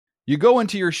You go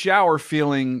into your shower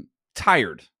feeling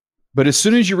tired, but as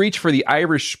soon as you reach for the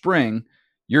Irish Spring,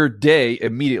 your day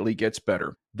immediately gets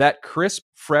better. That crisp,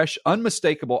 fresh,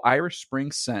 unmistakable Irish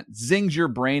Spring scent zings your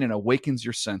brain and awakens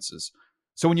your senses.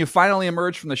 So when you finally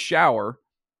emerge from the shower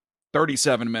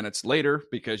 37 minutes later,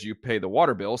 because you pay the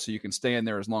water bill so you can stay in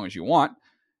there as long as you want,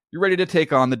 you're ready to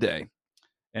take on the day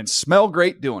and smell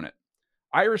great doing it.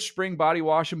 Irish Spring Body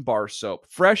Wash and Bar Soap.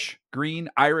 Fresh, green,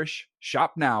 Irish.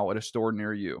 Shop now at a store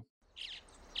near you.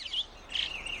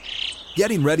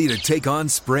 Getting ready to take on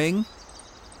spring?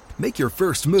 Make your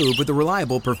first move with the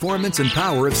reliable performance and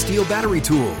power of Steel battery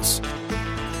tools.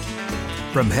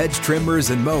 From hedge trimmers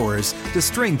and mowers to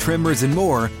string trimmers and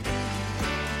more,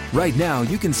 right now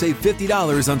you can save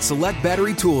 $50 on select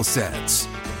battery tool sets.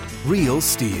 Real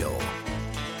Steel.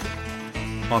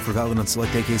 Offer valid on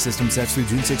select AK system sets through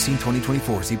June 16,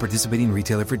 2024. See participating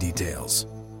retailer for details.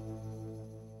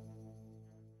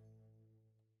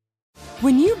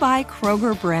 When you buy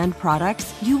Kroger brand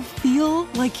products, you feel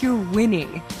like you're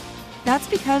winning. That's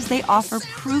because they offer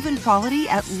proven quality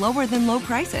at lower than low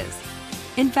prices.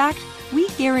 In fact, we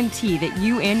guarantee that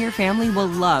you and your family will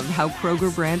love how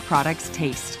Kroger brand products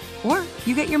taste, or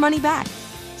you get your money back.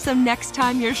 So next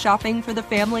time you're shopping for the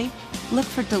family, look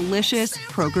for delicious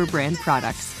Kroger brand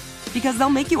products, because they'll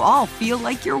make you all feel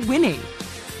like you're winning.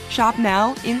 Shop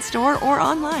now, in-store, or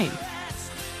online.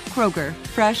 Kroger,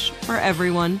 fresh for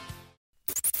everyone.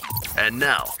 And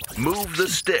now, Move the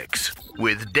Sticks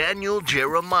with Daniel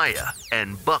Jeremiah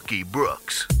and Bucky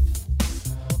Brooks.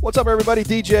 What's up, everybody?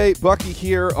 DJ Bucky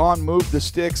here on Move the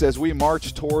Sticks as we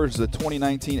march towards the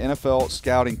 2019 NFL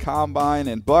Scouting Combine.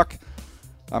 And Buck,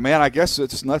 man, I guess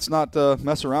let's not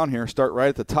mess around here. Start right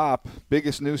at the top.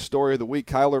 Biggest news story of the week,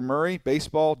 Kyler Murray,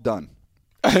 baseball, done.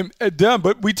 Done,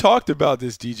 but we talked about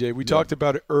this, DJ. We talked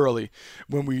about it early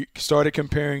when we started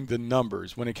comparing the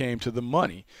numbers when it came to the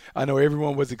money. I know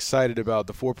everyone was excited about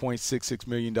the $4.66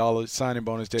 million signing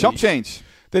bonus that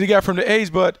he got from the A's,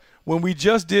 but when we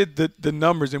just did the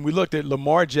numbers and we looked at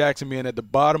Lamar Jackson being at the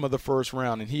bottom of the first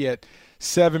round and he had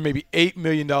 $7, maybe $8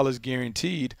 million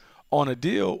guaranteed on a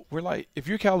deal, we're like, if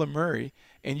you're Kyler Murray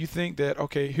and you think that,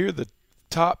 okay, here are the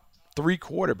top three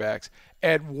quarterbacks,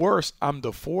 at worst, I'm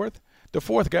the fourth. The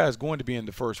fourth guy is going to be in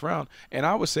the first round. And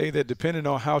I would say that depending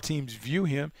on how teams view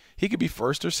him, he could be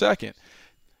first or second.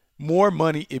 More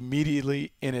money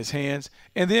immediately in his hands.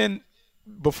 And then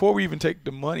before we even take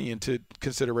the money into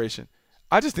consideration,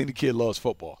 I just think the kid loves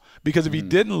football. Because if he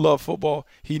didn't love football,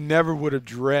 he never would have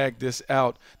dragged this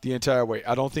out the entire way.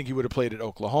 I don't think he would have played at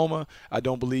Oklahoma. I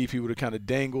don't believe he would have kind of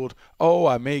dangled,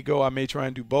 I may try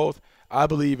and do both. I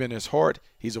believe in his heart.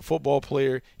 He's a football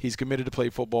player. He's committed to play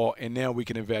football, and now we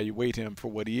can evaluate him for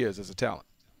what he is as a talent.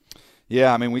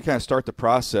 Yeah, I mean, we kind of start the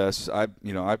process. I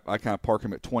kind of park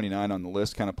him at 29 on the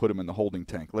list, kind of put him in the holding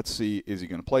tank. Let's see, is he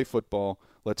going to play football?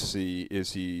 Let's see,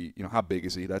 is he, how big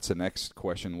is he? That's the next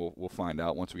question we'll find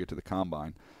out once we get to the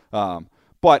combine.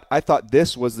 But I thought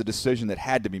this was the decision that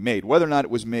had to be made, whether or not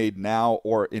it was made now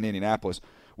or in Indianapolis.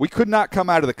 We could not come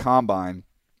out of the combine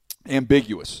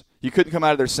ambiguous. You couldn't come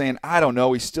out of there saying, I don't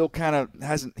know, he still kind of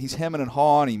he's hemming and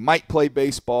hawing, he might play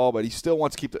baseball, but he still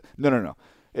wants to keep the – No.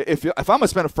 If I'm going to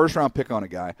spend a first-round pick on a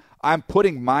guy, I'm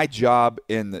putting my job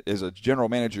as a general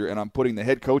manager and I'm putting the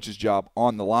head coach's job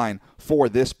on the line for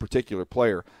this particular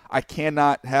player. I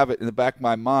cannot have it in the back of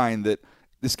my mind that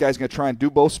this guy's going to try and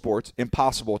do both sports,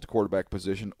 impossible at the quarterback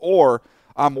position, or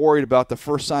I'm worried about the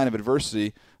first sign of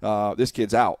adversity, this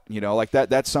kid's out.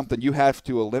 That's something you have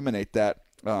to eliminate that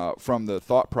from the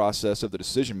thought process of the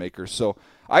decision makers. So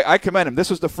I commend him. This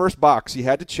was the first box he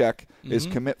had to check is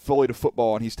commit fully to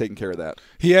football, and he's taken care of that.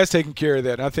 He has taken care of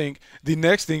that. And I think the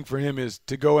next thing for him is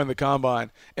to go in the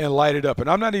combine and light it up. And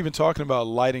I'm not even talking about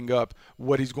lighting up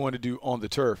what he's going to do on the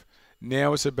turf.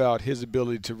 Now it's about his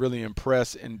ability to really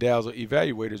impress and dazzle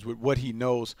evaluators with what he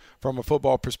knows from a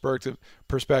football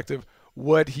perspective,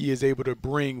 what he is able to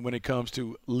bring when it comes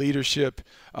to leadership,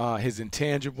 his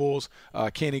intangibles,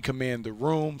 can he command the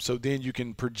room, so then you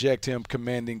can project him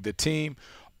commanding the team.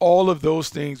 All of those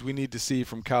things we need to see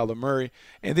from Kyler Murray.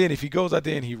 And then if he goes out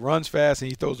there and he runs fast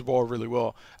and he throws the ball really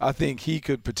well, I think he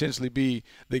could potentially be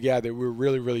the guy that we're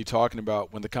really, really talking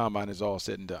about when the combine is all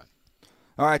said and done.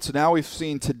 All right, so now we've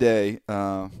seen today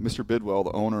Mr. Bidwell,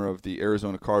 the owner of the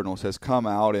Arizona Cardinals, has come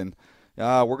out and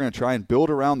we're going to try and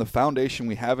build around the foundation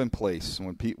we have in place.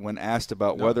 When asked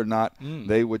about whether or not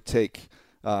they would take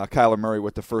Kyler Murray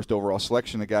with the first overall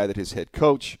selection, a guy that his head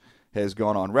coach has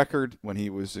gone on record when he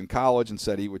was in college and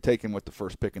said he would take him with the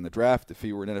first pick in the draft if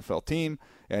he were an NFL team.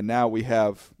 And now we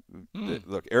have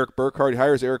Look, Eric Burkhardt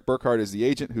hires Eric Burkhardt as the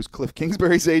agent, who's Cliff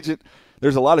Kingsbury's agent.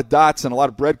 There's a lot of dots and a lot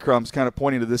of breadcrumbs kind of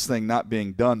pointing to this thing not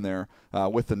being done there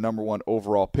with the number 1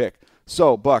 overall pick.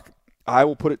 So, Buck, I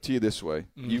will put it to you this way.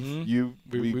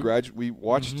 We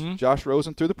watched Josh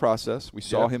Rosen through the process. We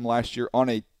saw him last year on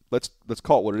a let's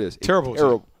call it what it is.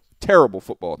 Terrible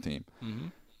football team. Mm-hmm.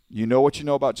 You know what you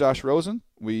know about Josh Rosen.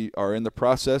 We are in the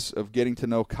process of getting to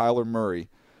know Kyler Murray.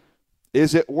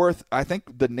 Is it worth – I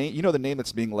think the name – the name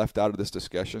that's being left out of this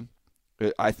discussion,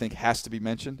 I think has to be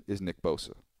mentioned, is Nick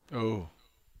Bosa. Oh.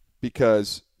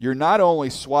 Because you're not only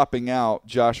swapping out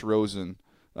Josh Rosen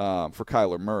for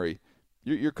Kyler Murray,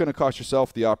 you're going to cost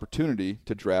yourself the opportunity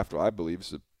to draft, I believe is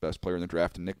the best player in the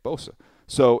draft, in Nick Bosa.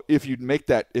 So if you'd make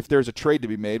that – if there's a trade to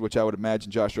be made, which I would imagine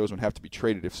Josh Rosen would have to be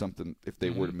traded if they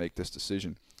were to make this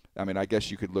decision. I mean, I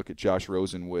guess you could look at Josh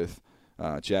Rosen with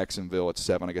Jacksonville at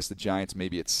 7. I guess the Giants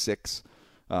maybe at 6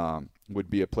 would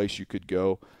be a place you could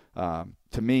go.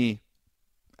 To me,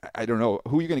 I don't know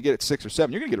who you're going to get at 6 or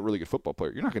 7. You're going to get a really good football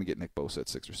player. You're not going to get Nick Bosa at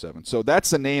 6 or 7. So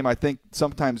that's a name I think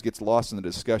sometimes gets lost in the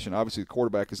discussion. Obviously, the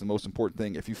quarterback is the most important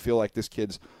thing. If you feel like this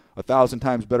kid's 1,000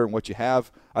 times better than what you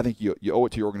have, I think you owe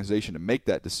it to your organization to make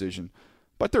that decision.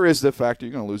 But there is the fact that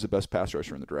you're going to lose the best pass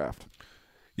rusher in the draft.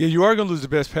 Yeah, you are going to lose the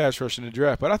best pass rusher in the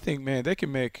draft. But I think, man, they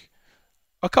can make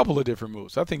a couple of different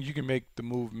moves. I think you can make the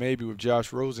move maybe with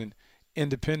Josh Rosen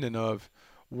independent of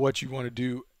what you want to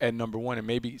do at number 1 and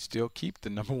maybe still keep the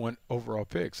number 1 overall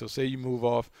pick. So say you move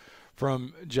off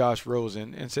from Josh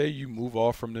Rosen and say you move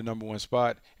off from the number 1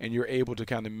 spot and you're able to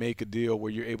kind of make a deal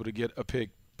where you're able to get a pick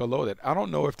below that. I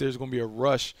don't know if there's going to be a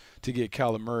rush to get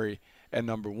Kyler Murray at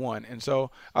number 1. And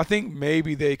so I think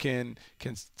maybe they can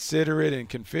consider it and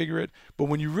configure it. But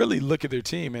when you really look at their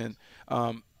team, and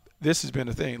this has been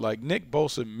a thing, like Nick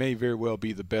Bosa may very well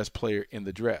be the best player in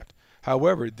the draft.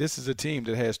 However, this is a team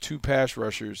that has 2 pass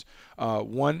rushers,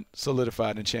 one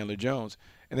solidified in Chandler Jones,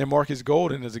 and then Marcus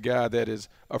Golden is a guy that is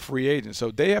a free agent. So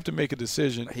they have to make a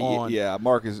decision on – Yeah,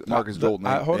 Marcus Golden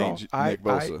ain't Nick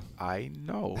Bosa. I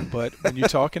know, but when you're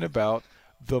talking about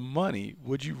the money,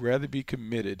 would you rather be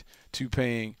committed to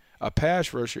paying a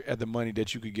pass rusher at the money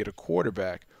that you could get a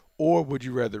quarterback, or would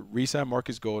you rather re-sign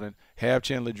Marcus Golden, have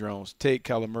Chandler Jones, take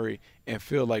Kyler Murray, and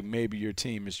feel like maybe your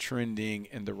team is trending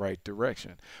in the right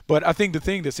direction? But I think the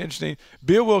thing that's interesting,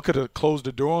 Bill Will could have closed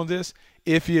the door on this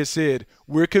if he had said,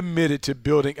 we're committed to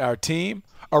building our team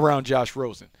around Josh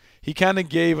Rosen. He kind of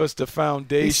gave us the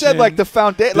foundation. He said like the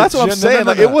foundation. That's what I'm saying.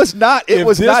 No. Like, it was not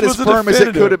as firm as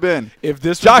it could have been. If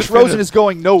this Josh Rosen is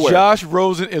going nowhere. Josh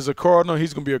Rosen is a Cardinal.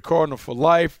 He's going to be a Cardinal for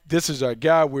life. This is our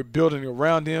guy. We're building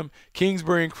around him.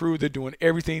 Kingsbury and crew, they're doing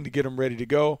everything to get him ready to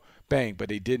go. Bang. But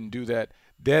they didn't do that.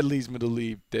 That leads me to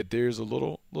believe that there's a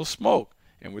little smoke.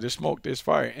 And where there's smoke, there's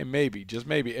fire. And maybe, just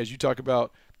maybe, as you talk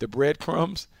about the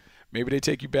breadcrumbs, maybe they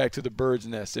take you back to the bird's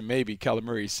nest, and maybe Kyler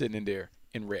Murray is sitting in there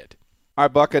in red. All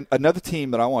right, Buck, another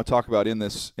team that I want to talk about in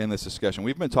this discussion.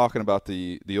 We've been talking about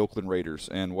the Oakland Raiders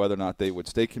and whether or not they would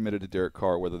stay committed to Derek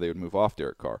Carr, whether they would move off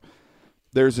Derek Carr.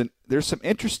 There's some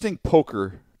interesting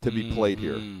poker to be played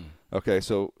here. Okay,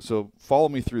 so follow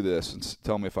me through this and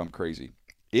tell me if I'm crazy.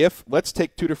 Let's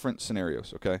take 2 different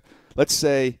scenarios, okay? Let's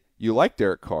say you like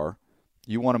Derek Carr,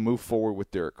 you want to move forward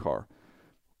with Derek Carr.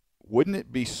 Wouldn't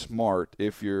it be smart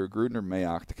if you're Gruden or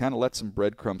Mayock to kind of let some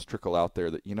breadcrumbs trickle out there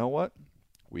that, you know what?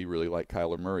 We really like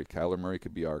Kyler Murray. Kyler Murray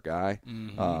could be our guy.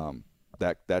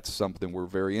 That's something we're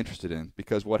very interested in,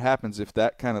 because what happens if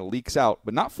that kind of leaks out,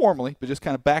 but not formally, but just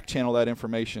kind of back channel that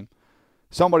information.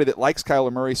 Somebody that likes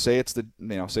Kyler Murray, say it's the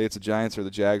Giants or the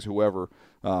Jags, whoever,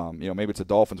 maybe it's the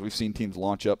Dolphins. We've seen teams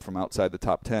launch up from outside the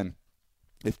top 10.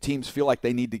 If teams feel like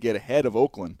they need to get ahead of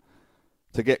Oakland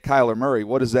to get Kyler Murray,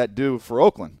 what does that do for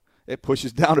Oakland? It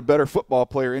pushes down a better football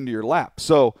player into your lap.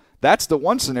 So that's the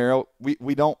one scenario.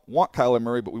 We don't want Kyler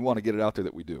Murray, but we want to get it out there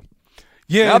that we do.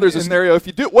 Yeah. Now there's a scenario if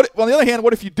you do. On the other hand,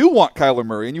 what if you do want Kyler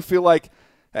Murray and you feel like,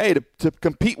 hey, to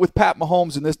compete with Pat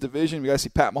Mahomes in this division, we got to see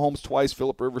Pat Mahomes twice,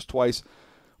 Phillip Rivers twice.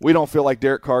 We don't feel like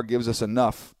Derek Carr gives us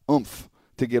enough oomph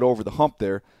to get over the hump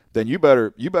there. Then you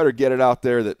better get it out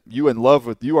there that you are in love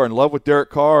with Derek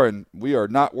Carr, and we are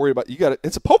not worried about.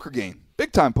 It's a poker game.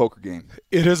 Big time poker game.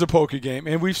 It is a poker game,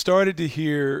 and we've started to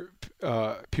hear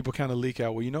people kind of leak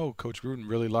out. Well, Coach Gruden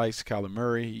really likes Kyler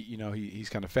Murray. He's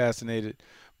kind of fascinated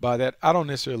by that. I don't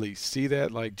necessarily see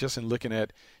that. Like, just in looking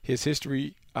at his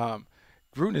history,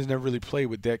 Gruden has never really played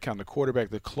with that kind of quarterback.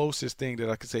 The closest thing that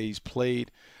I could say he's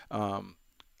played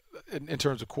in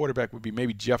terms of quarterback would be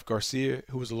maybe Jeff Garcia,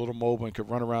 who was a little mobile and could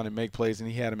run around and make plays, and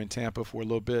he had him in Tampa for a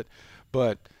little bit.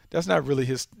 But That's not really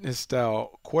his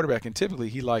style quarterback, and typically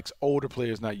he likes older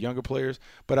players, not younger players.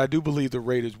 But I do believe the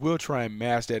Raiders will try and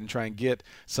mask that and try and get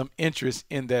some interest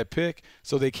in that pick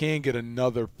so they can get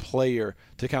another player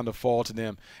to kind of fall to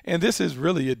them. And this is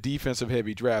really a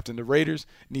defensive-heavy draft, and the Raiders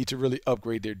need to really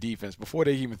upgrade their defense. Before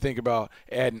they even think about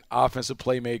adding offensive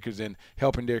playmakers and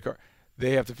helping their car,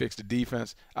 they have to fix the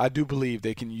defense. I do believe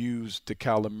they can use the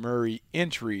Kyler Murray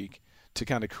intrigue to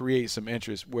kind of create some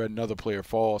interest where another player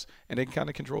falls, and they can kind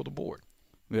of control the board.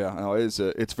 Yeah, no,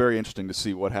 it's very interesting to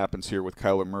see what happens here with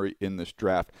Kyler Murray in this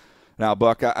draft. Now,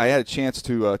 Buck, I had a chance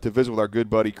to visit with our good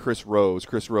buddy Chris Rose.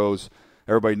 Chris Rose,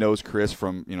 everybody knows Chris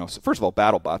from, first of all,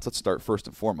 BattleBots. Let's start first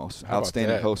and foremost.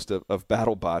 Outstanding host of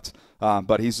BattleBots.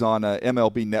 But he's on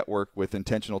MLB Network with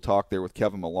Intentional Talk there with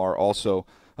Kevin Millar. Also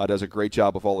does a great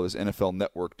job of all of his NFL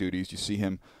Network duties. You see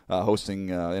him hosting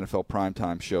NFL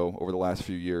Primetime show over the last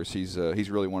few years. He's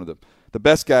really one of the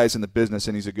best guys in the business,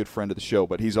 and he's a good friend of the show.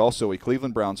 But he's also a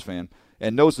Cleveland Browns fan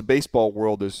and knows the baseball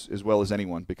world as well as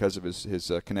anyone because of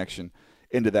his connection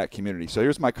into that community. So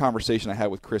here's my conversation I had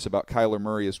with Chris about Kyler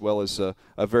Murray as well as a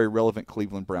very relevant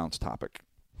Cleveland Browns topic.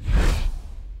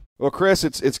 Well, Chris,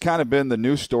 it's kind of been the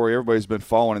news story everybody's been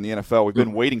following in the NFL. We've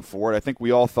been waiting for it. I think we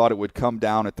all thought it would come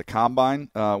down at the Combine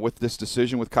with this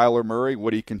decision with Kyler Murray.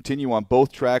 Would he continue on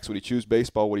both tracks? Would he choose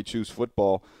baseball? Would he choose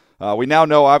football? We now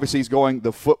know, obviously, he's going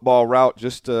the football route.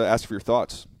 Just ask for your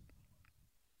thoughts.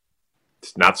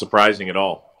 It's not surprising at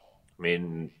all. I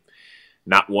mean,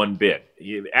 not one bit.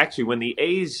 Actually, when the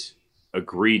A's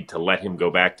agreed to let him go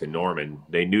back to Norman,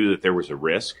 they knew that there was a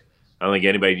risk. I don't think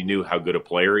anybody knew how good a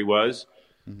player he was.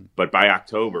 But by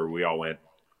October, we all went,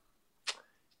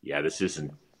 yeah, this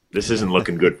isn't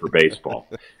looking good for baseball.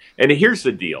 And here's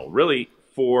the deal. Really,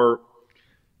 for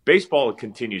baseball, it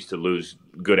continues to lose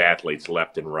good athletes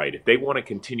left and right. If they want to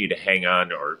continue to hang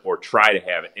on or try to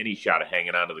have any shot of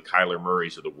hanging on to the Kyler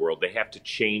Murrays of the world, they have to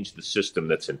change the system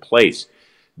that's in place.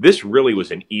 This really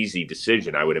was an easy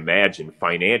decision, I would imagine,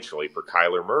 financially for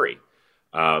Kyler Murray.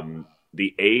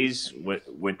 The A's,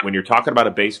 when you're talking about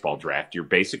a baseball draft, you're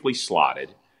basically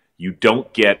slotted. You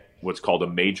don't get what's called a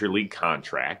major league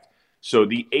contract. So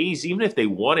the A's, even if they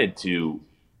wanted to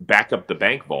back up the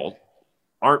bank vault,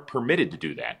 aren't permitted to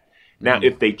do that. Now,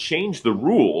 if they change the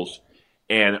rules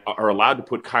and are allowed to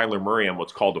put Kyler Murray on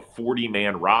what's called a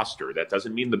 40-man roster, that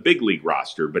doesn't mean the big league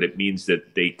roster, but it means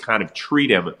that they kind of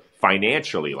treat him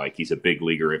financially like he's a big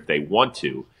leaguer if they want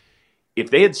to. If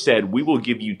they had said, we will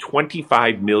give you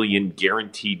 $25 million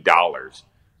guaranteed dollars,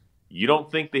 you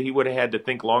don't think that he would have had to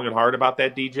think long and hard about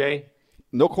that, DJ?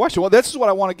 No question. Well, this is what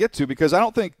I want to get to because I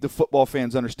don't think the football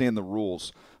fans understand the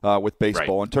rules with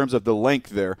baseball in terms of the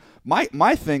length there.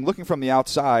 My thing, looking from the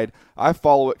outside, I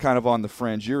follow it kind of on the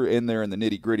fringe. You're in there in the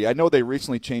nitty-gritty. I know they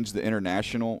recently changed the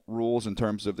international rules in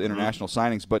terms of the international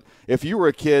signings, but if you were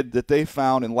a kid that they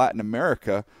found in Latin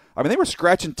America, I mean, they were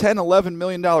scratching $10, $11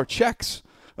 million checks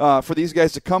for these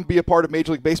guys to come be a part of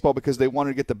Major League Baseball because they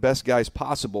wanted to get the best guys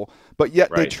possible. But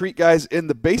yet they treat guys in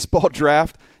the baseball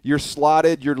draft, you're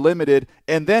slotted, you're limited.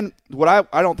 And then what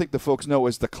I don't think the folks know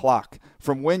is the clock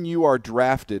from when you are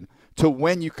drafted to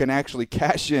when you can actually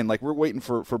cash in. Like we're waiting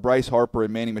for Bryce Harper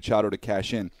and Manny Machado to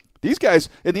cash in. These guys,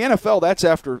 in the NFL, that's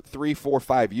after 3, 4,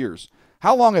 5 years.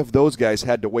 How long have those guys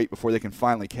had to wait before they can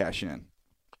finally cash in?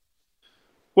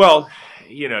 Well,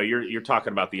 you're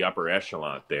talking about the upper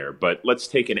echelon there, but let's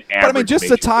take an average. But I mean, just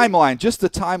the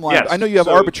timeline. Yes. I know you have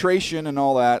arbitration and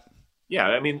all that. Yeah,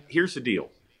 I mean, here's the deal.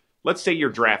 Let's say you're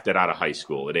drafted out of high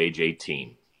school at age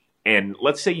 18, and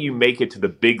let's say you make it to the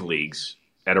big leagues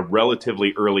at a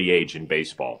relatively early age in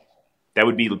baseball. That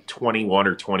would be 21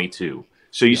 or 22.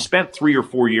 So you spent 3 or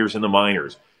 4 years in the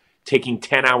minors, taking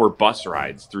 10-hour bus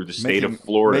rides through the state of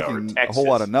Florida or Texas. A whole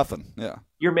lot of nothing. Yeah,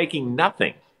 you're making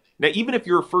nothing. Now, even if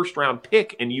you're a first-round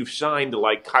pick and you've signed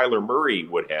like Kyler Murray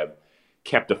would have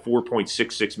kept a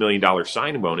 $4.66 million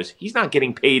signing bonus, he's not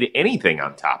getting paid anything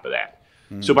on top of that.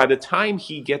 So by the time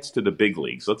he gets to the big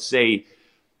leagues, let's say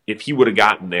if he would have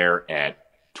gotten there at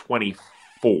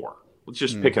 24, let's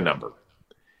just pick a number.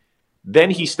 Then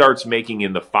he starts making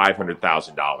in the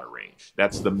 $500,000 range.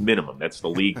 That's the minimum. That's the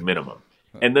league minimum.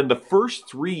 And then the first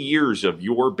 3 years of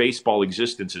your baseball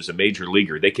existence as a major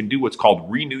leaguer, they can do what's called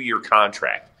renew your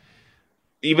contract.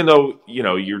 Even though,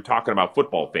 you're talking about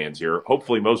football fans here,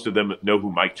 hopefully most of them know who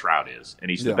Mike Trout is,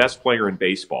 and he's the best player in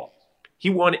baseball. He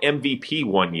won MVP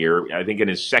one year, I think in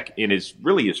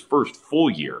his first full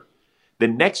year. The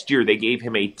next year they gave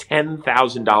him a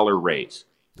 $10,000 raise.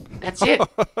 That's it.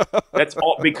 That's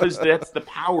all, because that's the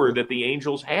power that the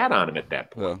Angels had on him at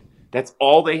that point. Yeah. That's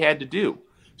all they had to do.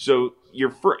 So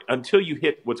until you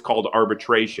hit what's called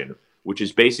arbitration, which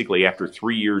is basically after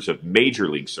 3 years of major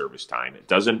league service time. It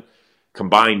doesn't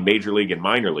combine major league and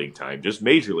minor league time, just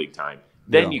major league time.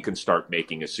 Then you can start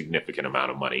making a significant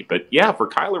amount of money. But yeah, for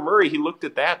Kyler Murray, he looked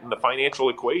at that in the financial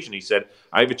equation. He said,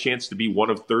 I have a chance to be one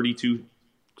of 32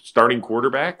 starting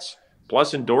quarterbacks,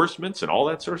 plus endorsements and all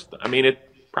that sort of stuff. I mean,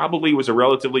 it probably was a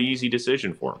relatively easy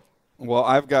decision for him. Well,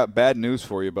 I've got bad news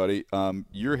for you, buddy.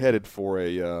 You're headed for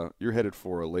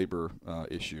a labor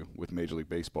issue with Major League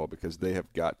Baseball because they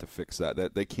have got to fix that.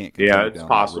 That they can't. Yeah, it's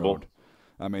possible.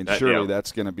 I mean, surely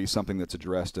that's going to be something that's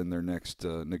addressed in their next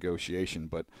negotiation.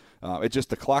 But it's just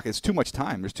the clock. It's too much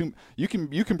time. You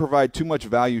can provide too much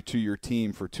value to your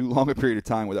team for too long a period of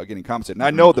time without getting compensated. And I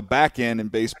know the back end in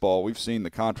baseball. We've seen the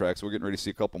contracts. We're getting ready to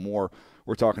see a couple more.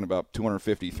 We're talking about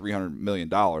 $250, $300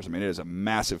 million. I mean, it is a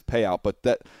massive payout. But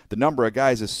the number of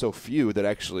guys is so few that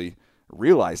actually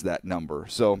realize that number.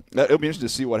 So it'll be interesting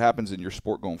to see what happens in your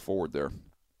sport going forward there.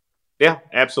 Yeah,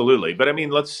 absolutely. But I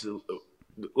mean, let's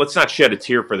not shed a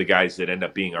tear for the guys that end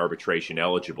up being arbitration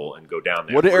eligible and go down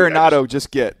there. What did Arenado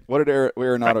just get? What did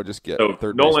Arenado just get? So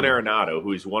Nolan Arenado,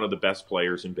 who is one of the best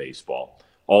players in baseball,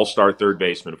 all-star third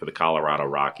baseman for the Colorado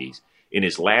Rockies, in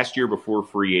his last year before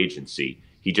free agency,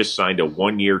 he just signed a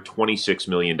 1-year, $26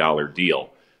 million deal,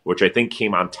 which I think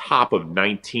came on top of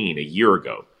 19 a year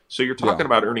ago. So you're talking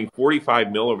about earning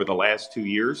 $45 million over the last 2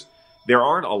 years. There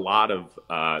aren't a lot of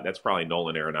that's probably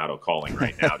Nolan Arenado calling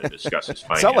right now to discuss his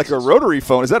finances. Sounds like a rotary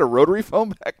phone. Is that a rotary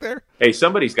phone back there? Hey,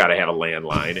 somebody's got to have a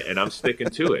landline, and I'm sticking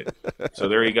to it. So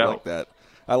there you go.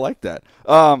 I like that.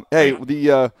 Hey,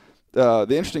 the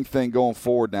interesting thing going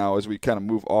forward now as we kind of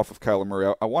move off of Kyler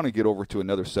Murray, I want to get over to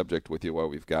another subject with you while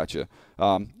we've got you.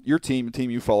 Your team, the team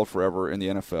you followed forever in the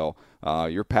NFL,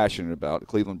 you're passionate about, the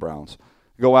Cleveland Browns,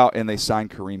 go out and they sign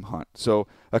Kareem Hunt. So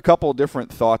a couple of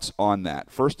different thoughts on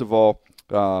that. First of all,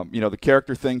 the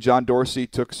character thing, John Dorsey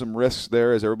took some risks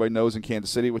there, as everybody knows, in Kansas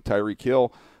City with Tyreek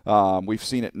Hill. We've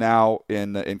seen it now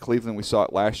in Cleveland. We saw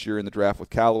it last year in the draft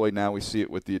with Callaway. Now we see it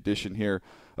with the addition here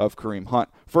of Kareem Hunt.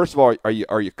 First of all, are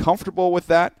you comfortable with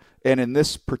that? And in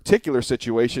this particular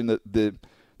situation,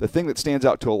 the thing that stands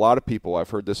out to a lot of people,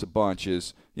 I've heard this a bunch,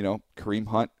 is, Kareem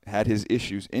Hunt had his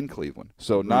issues in Cleveland.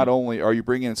 So not only are you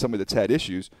bringing in somebody that's had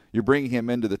issues, you're bringing him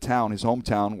into the town, his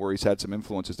hometown, where he's had some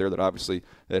influences there that obviously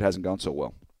it hasn't gone so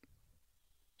well.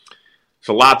 It's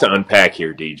a lot to unpack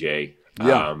here, DJ.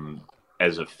 Yeah.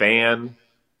 As a fan,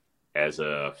 as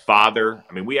a father,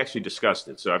 I mean, we actually discussed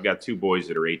it. So I've got two boys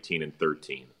that are 18 and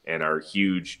 13 and are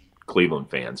huge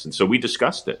Cleveland fans. And so we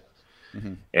discussed it.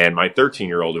 Mm-hmm. And my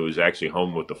 13-year-old, who was actually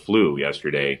home with the flu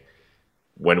yesterday,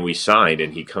 when we signed,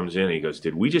 and he comes in and he goes,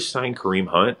 "Did we just sign Kareem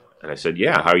Hunt?" And I said,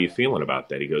 "Yeah, how are you feeling about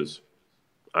that?" He goes,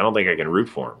 "I don't think I can root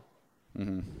for him."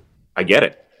 Mm-hmm. I get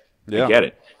it. Yeah. I get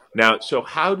it. Now, so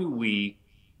how do we,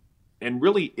 and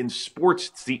really in sports,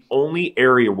 it's the only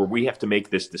area where we have to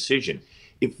make this decision.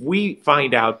 If we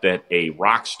find out that a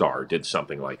rock star did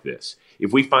something like this,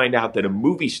 if we find out that a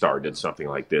movie star did something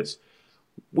like this,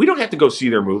 we don't have to go see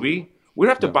their movie. We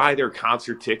don't have to buy their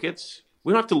concert tickets.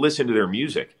 We don't have to listen to their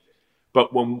music.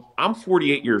 But when I'm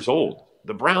 48 years old,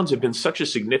 the Browns have been such a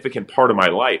significant part of my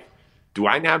life. Do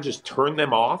I now just turn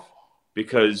them off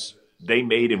because they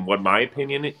made, in what my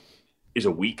opinion is,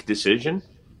 a weak decision?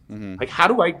 Mm-hmm. Like, how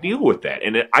do I deal with that?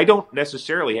 And I don't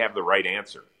necessarily have the right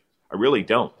answer. I really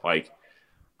don't. Like,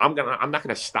 I'm not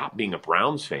gonna stop being a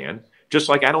Browns fan. Just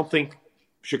like I don't think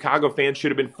Chicago fans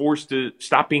should have been forced to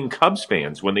stop being Cubs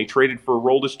fans when they traded for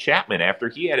Aroldis Chapman after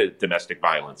he had a domestic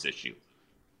violence issue.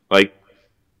 Like,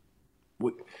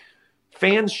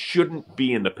 fans shouldn't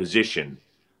be in the position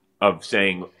of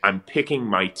saying, I'm picking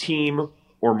my team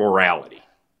or morality.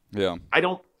 Yeah. I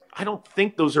don't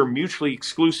think those are mutually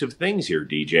exclusive things here,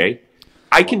 DJ.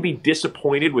 I can be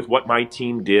disappointed with what my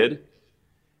team did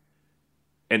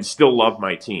and still love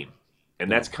my team. And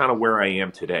that's kind of where I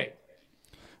am today.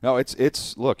 No,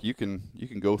 it's look, you can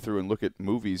go through and look at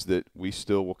movies that we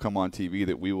still will come on TV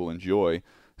that we will enjoy,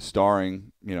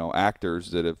 starring, actors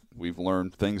that we've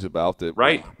learned things about that,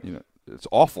 right. It's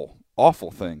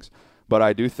awful things. But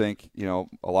I do think, a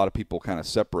lot of people kind of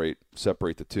separate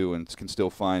the two and can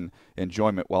still find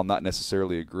enjoyment while not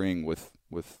necessarily agreeing with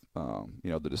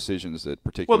the decisions that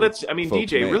particular. Well,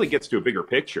 DJ, it really gets to a bigger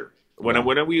picture.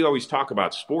 When we always talk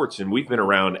about sports, and we've been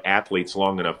around athletes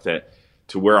long enough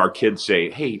to where our kids say,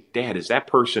 "Hey, Dad, is that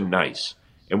person nice?"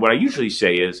 And what I usually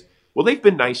say is, "Well, they've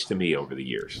been nice to me over the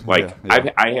years. Like,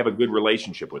 I have a good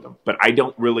relationship with them, but I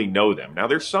don't really know them." Now,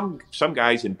 there's some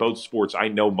guys in both sports I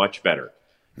know much better.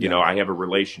 I have a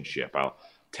relationship. I'll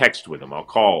text with them. I'll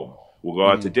call them. We'll go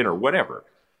out to dinner, whatever.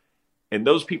 And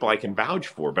those people I can vouch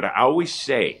for. But I always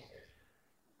say,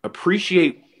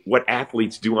 appreciate what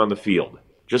athletes do on the field.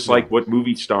 just like what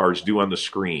movie stars do on the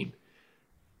screen.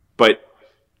 But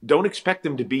don't expect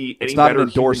them to be any better. It's not an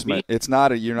endorsement. It's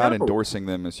not you're not endorsing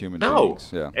them as human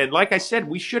beings. Yeah. And like I said,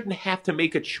 we shouldn't have to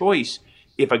make a choice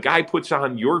if a guy puts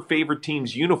on your favorite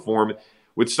team's uniform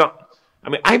with some. I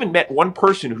mean, I haven't met one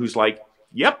person who's like,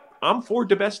 "Yep, I'm for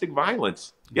domestic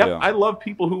violence. Yep, I love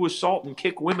people who assault and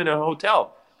kick women in a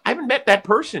hotel." I haven't met that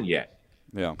person yet.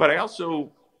 Yeah. But I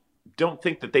also don't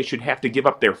think that they should have to give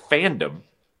up their fandom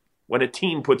when a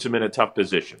team puts them in a tough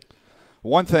position.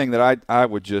 One thing that I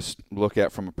would just look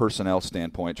at from a personnel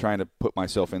standpoint, trying to put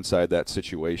myself inside that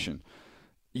situation,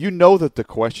 you know that the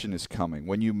question is coming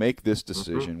when you make this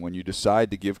decision, when you decide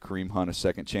to give Kareem Hunt a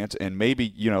second chance, and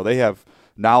maybe, they have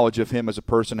knowledge of him as a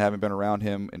person, having been around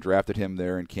him and drafted him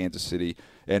there in Kansas City,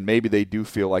 and maybe they do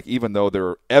feel like, even though there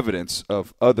are evidence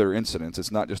of other incidents,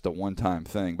 it's not just a one-time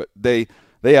thing, but they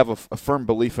have a firm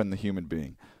belief in the human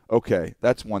being. Okay,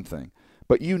 that's one thing.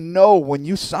 But when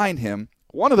you sign him,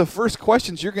 one of the first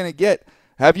questions you're going to get,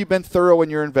 have you been thorough in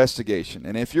your investigation?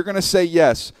 And if you're going to say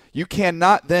yes, you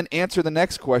cannot then answer the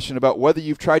next question about whether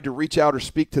you've tried to reach out or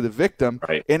speak to the victim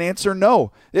and answer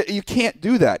no. You can't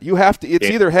do that. You have to. It's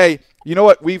either, hey, you know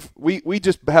what, we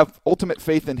just have ultimate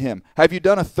faith in him. Have you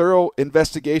done a thorough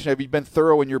investigation? Have you been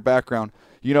thorough in your background?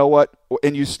 You know what?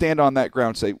 And you stand on that ground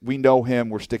and say, we know him,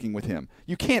 we're sticking with him.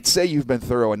 You can't say you've been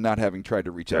thorough and not having tried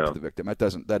to reach out to the victim. That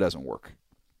doesn't work.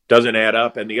 Doesn't add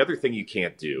up. And the other thing you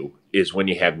can't do is when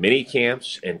you have mini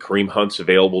camps and Kareem Hunt's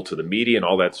available to the media and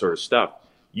all that sort of stuff,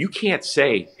 you can't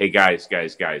say, hey, guys,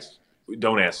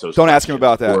 don't ask those questions. Don't ask him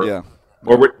about that,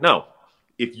 No.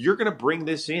 If you're going to bring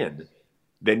this in,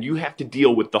 then you have to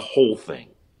deal with the whole thing,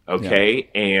 okay?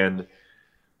 Yeah. And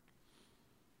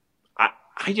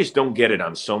I just don't get it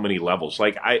on so many levels.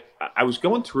 Like, I was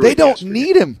going through They don't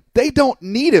need him.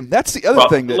 That's the other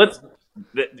thing.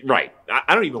 Right.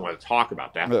 I don't even want to talk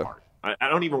about that part. I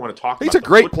don't even want to talk about He's a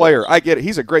great player. I get it.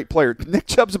 He's a great player. Nick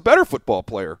Chubb's a better football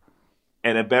player.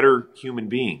 And a better human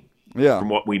being from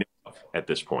what we know of at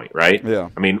this point, right? Yeah.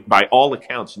 I mean, by all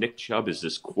accounts, Nick Chubb is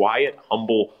this quiet,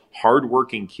 humble,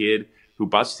 hardworking kid who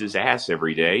busts his ass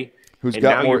every day. Who's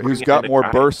got more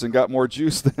bursts and got more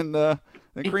juice than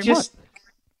Kareem Hunt.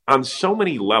 On so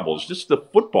many levels, just the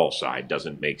football side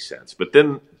doesn't make sense. But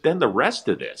then the rest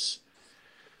of this,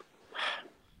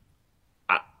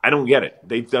 I don't get it.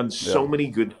 They've done so many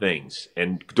good things,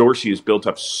 and Dorsey has built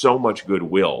up so much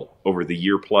goodwill over the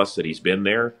year plus that he's been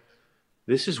there.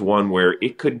 This is one where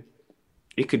it could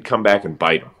come back and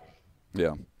bite him.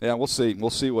 Yeah. We'll see.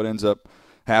 We'll see what ends up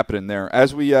happening there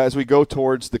as we go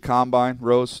towards the combine.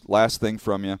 Rose, last thing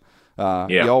from you.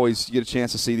 You always get a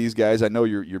chance to see these guys. I know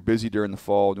you're busy during the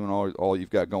fall doing all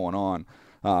you've got going on.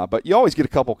 But you always get a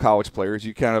couple college players.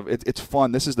 You it's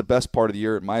fun. This is the best part of the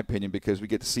year, in my opinion, because we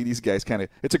get to see these guys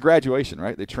it's a graduation,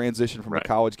 right? They transition from a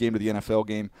college game to the NFL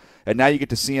game, and now you get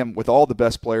to see them with all the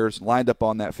best players lined up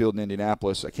on that field in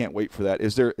Indianapolis. I can't wait for that.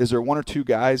 Is there one or two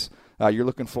guys you're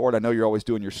looking forward? I know you're always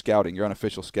doing your scouting, your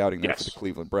unofficial scouting there for the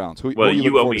Cleveland Browns. Who are you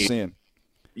looking forward to seeing?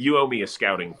 You owe me a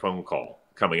scouting phone call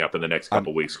coming up in the next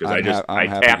couple weeks because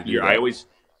I always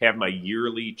have my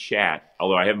yearly chat,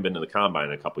 although I haven't been to the combine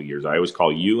in a couple of years. I always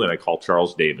call you and I call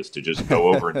Charles Davis to just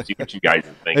go over and see what you guys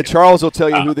are thinking. And Charles will tell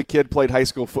you who the kid played high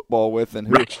school football with and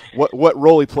what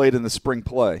role he played in the spring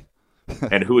play.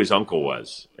 And who his uncle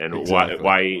was and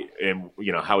why and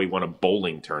how he won a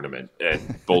bowling tournament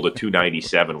and bowled a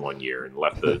 297 one year and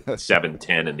left the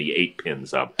 710 and the 8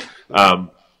 pins up.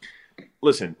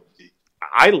 Listen,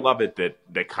 I love it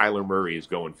that Kyler Murray is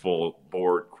going full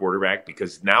board quarterback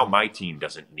because now my team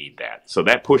doesn't need that. So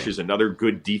that pushes another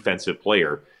good defensive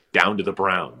player down to the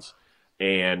Browns.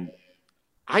 And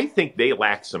I think they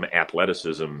lack some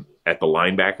athleticism at the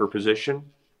linebacker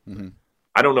position. Mm-hmm.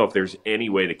 I don't know if there's any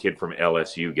way the kid from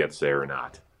LSU gets there or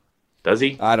not. Does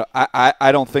he?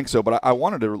 I don't think so, but I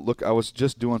wanted to look. I was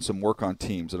just doing some work on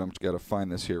teams, and I'm just got to find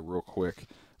this here real quick.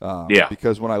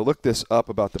 Because when I looked this up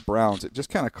about the Browns, it just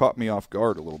kind of caught me off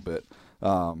guard a little bit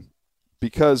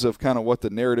because of kind of what the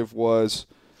narrative was.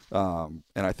 And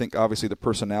I think obviously the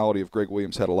personality of Greg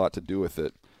Williams had a lot to do with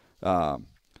it.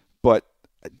 But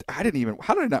how did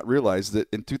I not realize that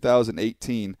in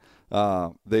 2018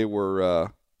 they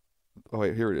were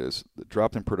here it is.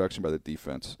 Dropped in production by the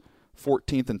defense.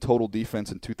 14th in total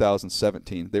defense in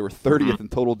 2017. They were 30th in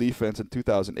total defense in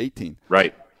 2018.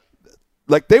 Right.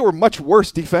 Like, they were much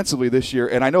worse defensively this year,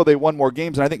 and I know they won more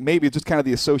games, and I think maybe it's just kind of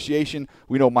the association.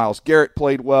 We know Myles Garrett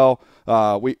played well.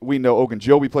 We know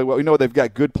Ogunjobi played well. We know they've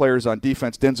got good players on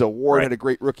defense. Denzel Ward had a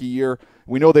great rookie year.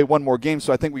 We know they won more games,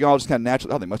 so I think we all just kind of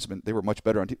naturally, they were much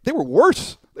better on defense. They were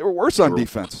worse. They were worse on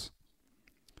defense.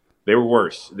 They were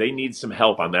worse. They need some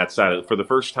help on that side. For the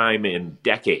first time in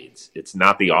decades, it's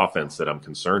not the offense that I'm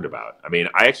concerned about. I mean,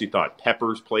 I actually thought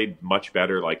Peppers played much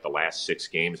better like the last 6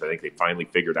 games. I think they finally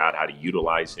figured out how to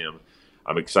utilize him.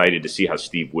 I'm excited to see how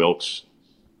Steve Wilkes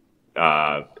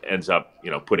ends up,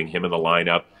 putting him in the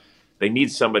lineup. They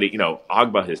need somebody,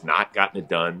 Agba has not gotten it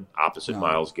done opposite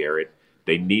Myles Garrett.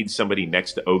 They need somebody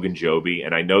next to Ogunjobi.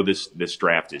 And I know this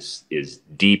draft is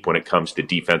deep when it comes to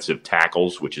defensive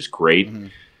tackles, which is great. Mm-hmm.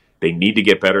 They need to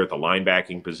get better at the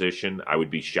linebacking position. I would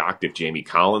be shocked if Jamie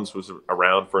Collins was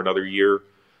around for another year.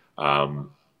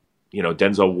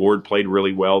 Denzel Ward played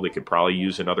really well. They could probably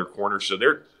use another corner. So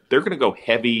they're going to go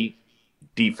heavy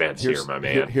defense here, my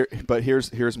man. But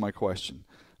here's my question.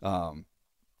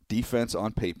 Defense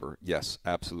on paper, yes,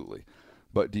 absolutely.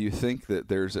 But do you think that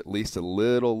there's at least a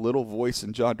little voice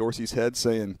in John Dorsey's head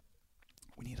saying,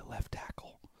 we need a left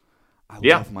tackle? I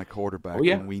love my quarterback,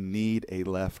 and we need a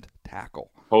left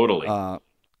tackle. Totally.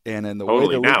 And in the way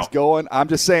the league's going, I'm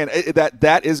just saying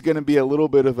that is going to be a little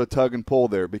bit of a tug and pull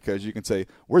there, because you can say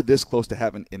we're this close to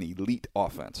having an elite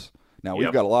offense. Now,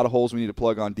 we've got a lot of holes we need to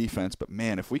plug on defense, but,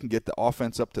 man, if we can get the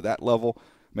offense up to that level,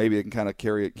 maybe it can kind of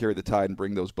carry the tide and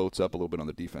bring those boats up a little bit on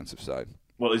the defensive side.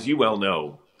 Well, as you well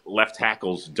know, left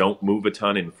tackles don't move a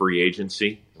ton in free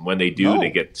agency. And when they do, they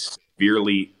get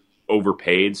severely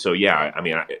overpaid. So, yeah, I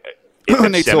mean –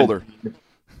 Nate Solder.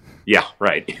 Yeah,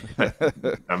 right.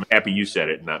 I'm happy you said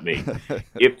it, not me.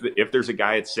 If there's a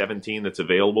guy at 17 that's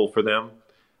available for them,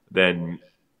 then –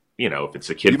 if it's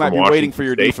a kid you might from be Washington waiting for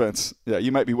your State, defense. Yeah,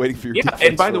 you might be waiting for your defense.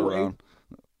 And by the way,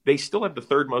 they still have the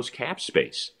third most cap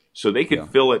space, so they could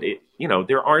fill it.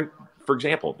 There aren't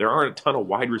a ton of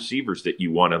wide receivers that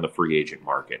you want on the free agent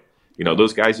market.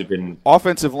 Those guys have been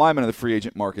offensive linemen in the free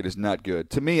agent market is not good.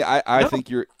 To me, I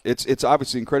think it's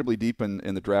obviously incredibly deep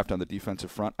in the draft on the defensive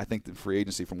front. I think the free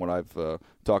agency, from what I've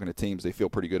talking to teams, they feel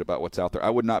pretty good about what's out there. I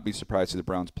would not be surprised if the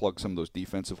Browns plug some of those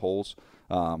defensive holes.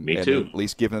 Me too. At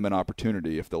least give them an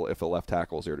opportunity if the left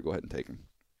tackle is there to go ahead and take him.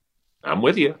 I'm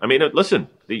with you. I mean, listen,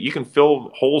 you can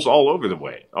fill holes all over the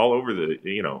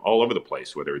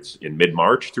place, whether it's in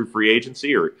mid-March through free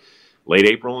agency or late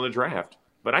April in the draft.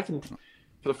 But I can, for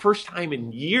the first time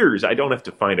in years, I don't have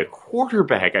to find a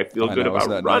quarterback. I feel good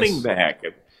about running back.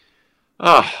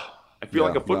 I feel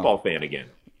like a football fan again.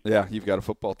 Yeah, you've got a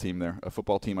football team there. A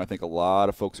football team I think a lot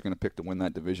of folks are going to pick to win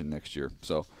that division next year.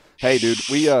 So, hey, dude,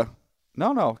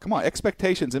 No, come on.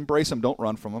 Expectations, embrace them. Don't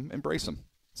run from them. Embrace them.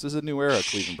 This is a new era of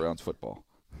Cleveland Browns football.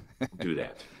 Do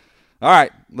that. All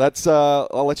right,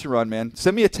 I'll let you run, man.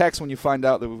 Send me a text when you find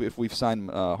out that if we've signed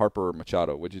Harper or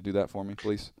Machado. Would you do that for me,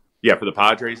 please? Yeah, for the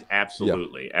Padres?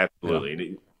 Absolutely. Yeah. Absolutely.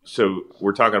 Yeah. So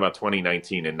we're talking about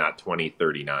 2019 and not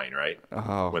 2039, right?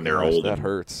 Oh, when they're old. That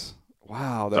hurts.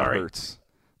 Wow, that hurts.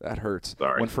 That hurts.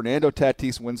 Sorry. When Fernando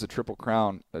Tatis wins the Triple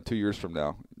Crown 2 years from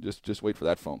now, just wait for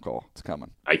that phone call. It's coming.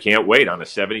 I can't wait. On a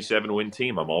 77-win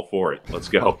team, I'm all for it. Let's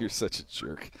go. Oh, you're such a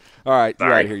jerk. All right,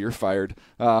 you're out of here. You're fired.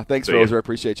 Thanks, Roser. I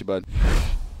appreciate you, bud.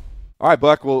 All right,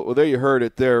 Buck. Well, there you heard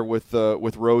it there with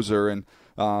Roser. And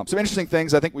some interesting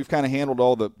things. I think we've kind of handled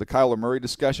all the Kyler Murray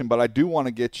discussion, but I do want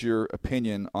to get your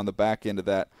opinion on the back end of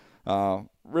that.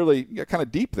 Really kind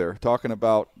of deep there, talking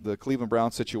about the Cleveland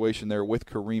Browns situation there with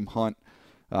Kareem Hunt.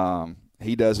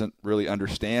 He doesn't really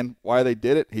understand why they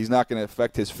did it. He's not going to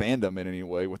affect his fandom in any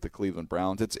way with the Cleveland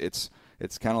Browns. It's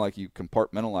kind of like you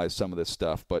compartmentalize some of this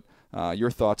stuff. But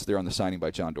your thoughts there on the signing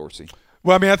by John Dorsey?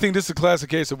 Well, I mean, I think this is a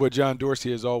classic case of what John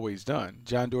Dorsey has always done.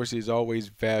 John Dorsey has always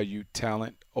valued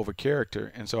talent over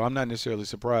character, and so I'm not necessarily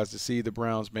surprised to see the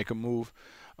Browns make a move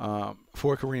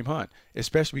for Kareem Hunt,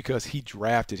 especially because he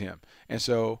drafted him. And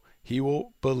so he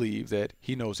will believe that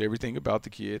he knows everything about the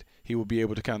kid. He will be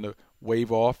able to kind of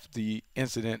wave off the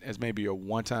incident as maybe a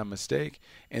one-time mistake,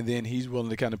 and then he's willing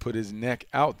to kind of put his neck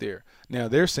out there. Now,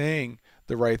 they're saying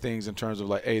the right things in terms of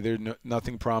like, hey, there's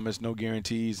nothing promised, no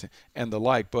guarantees, and the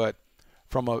like. But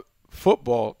from a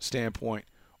football standpoint,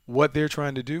 what they're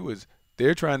trying to do is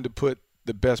they're trying to put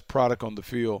the best product on the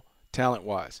field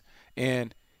talent-wise.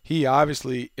 And he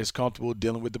obviously is comfortable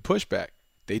dealing with the pushback.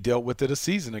 They dealt with it a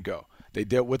season ago. They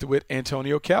dealt with it with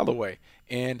Antonio Callaway.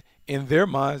 And in their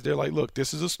minds, they're like, look,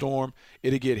 this is a storm.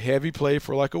 It'll get heavy play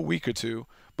for like a week or two,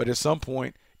 but at some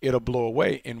point it'll blow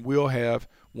away, and we'll have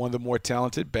one of the more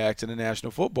talented backs in the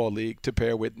National Football League to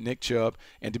pair with Nick Chubb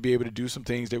and to be able to do some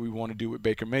things that we want to do with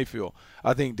Baker Mayfield.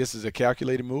 I think this is a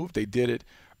calculated move. They did it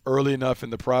early enough in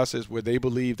the process where they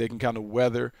believe they can kind of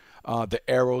weather the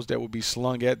arrows that will be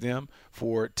slung at them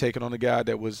for taking on a guy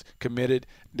that was committed,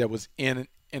 that was in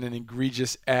an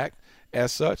egregious act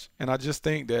as such. And I just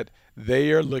think that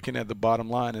they are looking at the bottom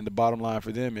line, and the bottom line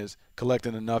for them is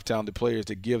collecting enough talented players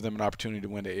to give them an opportunity to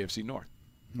win the AFC North.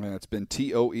 Yeah, it's been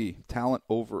TOE, talent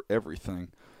over everything.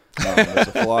 That's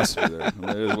a philosophy there. I mean,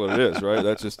 it is what it is, right?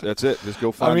 That's it. Just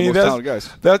go find the most talented guys.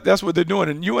 That's what they're doing.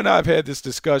 And you and I have had this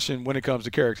discussion when it comes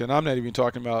to character. And I'm not even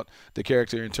talking about the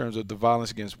character in terms of the violence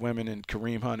against women and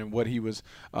Kareem Hunt and what he was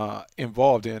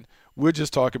involved in. We're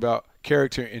just talking about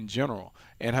character in general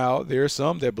and how there are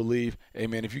some that believe, hey,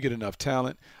 man, if you get enough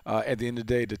talent, at the end of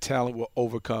the day, the talent will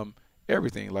overcome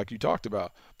everything, like you talked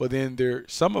about. But then there are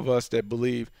some of us that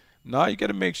believe, nah, you got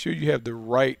to make sure you have the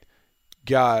right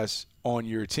guys on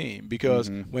your team, because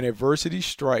when adversity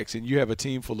strikes and you have a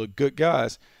team full of good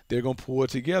guys, they're going to pull it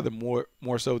together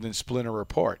more so than splinter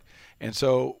apart. And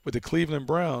so with the Cleveland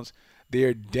Browns,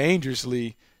 they're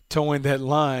dangerously towing that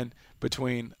line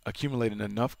between accumulating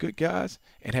enough good guys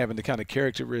and having the kind of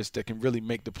characteristics that can really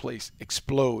make the place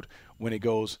explode when it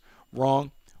goes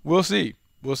wrong. We'll see.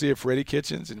 We'll see if Freddie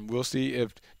Kitchens and we'll see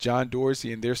if John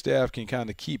Dorsey and their staff can kind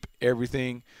of keep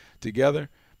everything together.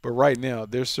 But right now,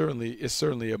 it's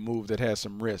certainly a move that has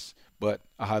some risks, but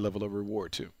a high level of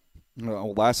reward too.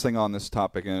 Well, last thing on this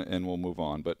topic, and we'll move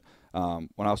on. But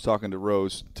when I was talking to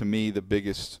Rose, to me, the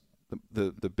biggest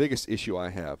issue I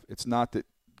have, it's not that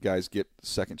guys get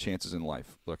second chances in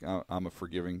life. Look, I'm a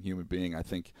forgiving human being. I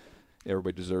think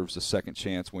everybody deserves a second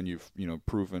chance when you've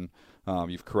proven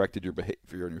you've corrected your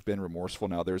behavior and you've been remorseful.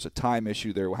 Now there's a time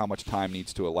issue there, how much time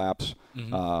needs to elapse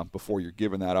before you're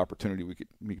given that opportunity. We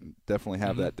can definitely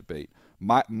have that debate.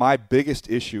 My biggest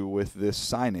issue with this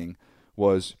signing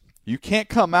was you can't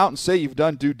come out and say you've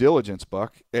done due diligence,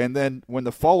 Buck, and then when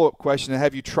the follow-up question,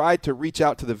 have you tried to reach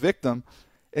out to the victim,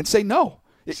 and say no.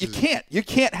 You can't. You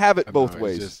can't have it both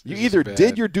ways. You either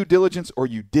did your due diligence or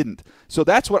you didn't. So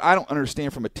that's what I don't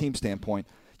understand from a team standpoint.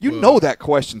 You know that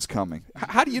question's coming.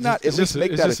 How do you not at least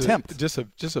make that attempt? Just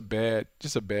a bad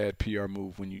PR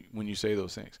move when you say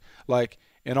those things. Like,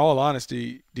 in all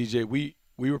honesty, DJ, we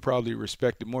would probably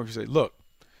respect it more if you say, look,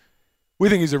 we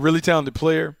think he's a really talented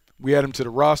player. We add him to the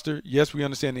roster. Yes, we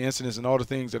understand the incidents and all the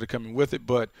things that are coming with it,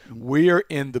 but we're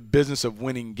in the business of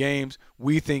winning games.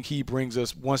 We think he brings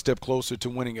us one step closer to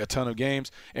winning a ton of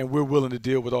games, and we're willing to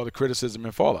deal with all the criticism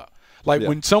and fallout. Like,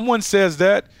 when someone says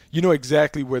that, you know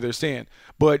exactly where they're standing.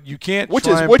 But you can't which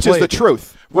is the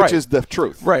truth. Which is the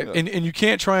truth. Right. Yeah. And you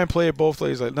can't try and play it both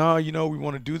ways. Like, no, we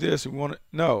want to do this. And we want to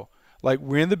 – no. Like,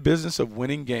 we're in the business of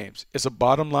winning games. It's a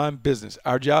bottom-line business.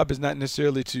 Our job is not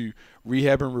necessarily to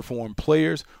rehab and reform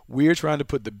players. We're trying to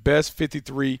put the best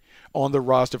 53 on the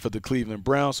roster for the Cleveland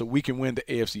Browns so we can win the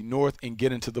AFC North and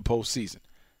get into the postseason.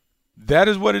 That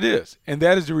is what it is, and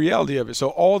that is the reality of it. So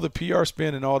all the PR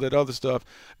spin and all that other stuff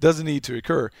doesn't need to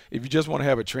occur. If you just want to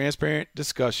have a transparent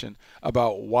discussion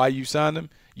about why you signed him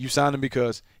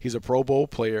because he's a Pro Bowl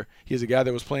player. He's a guy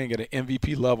that was playing at an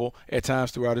MVP level at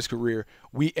times throughout his career.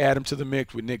 We add him to the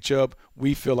mix with Nick Chubb.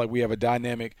 We feel like we have a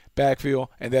dynamic backfield,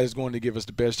 and that is going to give us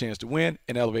the best chance to win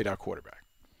and elevate our quarterback.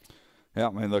 Yeah,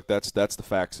 I mean, look, that's the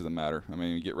facts of the matter. I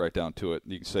mean, you get right down to it.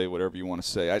 You can say whatever you want to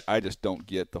say. I just don't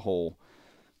get the whole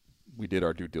we did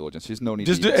our due diligence. There's no need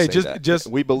to say that.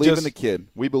 We believe in the kid.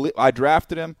 I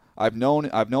drafted him. I've known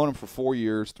him for 4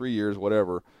 years, 3 years,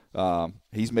 whatever.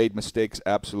 He's made mistakes,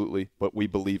 absolutely, but we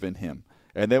believe in him.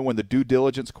 And then when the due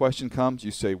diligence question comes,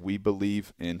 you say we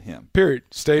believe in him. Period.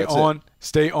 Stay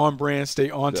on brand, stay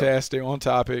on task, stay on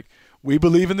topic. We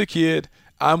believe in the kid.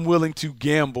 I'm willing to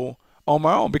gamble on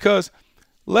my own because,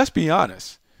 let's be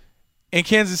honest, in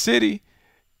Kansas City,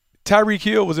 Tyreek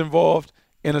Hill was involved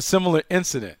in a similar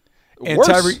incident. And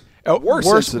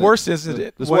worse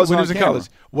incident when he was in college.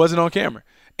 Wasn't on camera.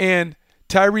 And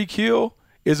Tyreek Hill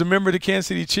is a member of the Kansas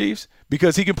City Chiefs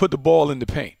because he can put the ball in the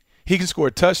paint. He can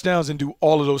score touchdowns and do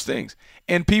all of those things.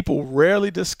 And people rarely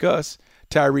discuss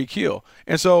Tyreek Hill.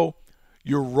 And so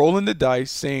you're rolling the dice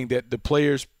saying that the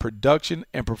player's production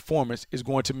and performance is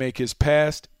going to make his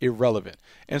past irrelevant.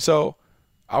 And so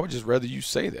I would just rather you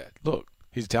say that. Look,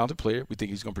 he's a talented player. We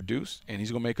think he's going to produce, and he's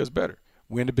going to make us better.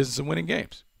 We're in the business of winning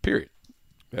games. Period.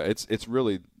 Yeah, it's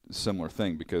really a similar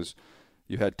thing because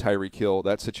you had Tyreek Hill.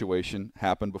 That situation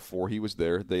happened before he was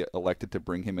there. They elected to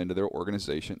bring him into their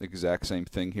organization. Exact same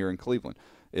thing here in Cleveland.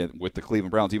 With the Cleveland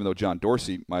Browns, even though John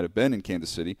Dorsey might have been in Kansas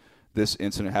City, this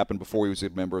incident happened before he was a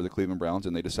member of the Cleveland Browns,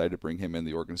 and they decided to bring him in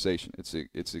the organization. It's the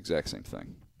exact same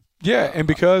thing. Yeah, and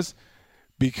because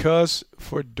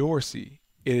for Dorsey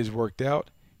it has worked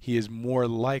out, he is more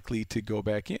likely to go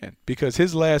back in because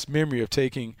his last memory of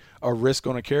taking a risk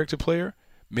on a character player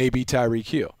may be Tyreek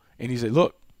Hill. And he said,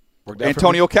 look, worked out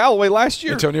Antonio Callaway last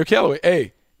year. Antonio Callaway,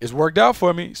 hey, it's worked out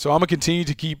for me, so I'm going to continue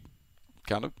to keep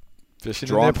kind of fishing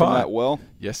in that pond. That well.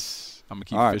 Yes, I'm going to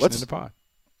keep fishing in the pond.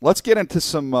 let's get into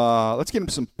some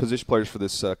position players for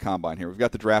this combine here. We've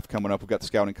got the draft coming up. We've got the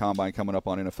scouting combine coming up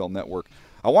on NFL Network.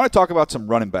 I want to talk about some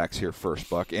running backs here first,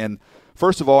 Buck. And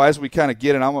first of all, as we kind of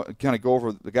get in, I'm going to kind of go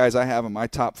over the guys I have in my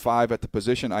top 5 at the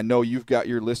position. I know you've got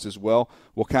your list as well.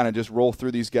 We'll kind of just roll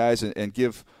through these guys and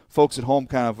give folks at home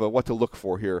kind of what to look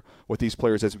for here with these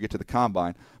players as we get to the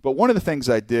combine. But one of the things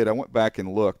I did, I went back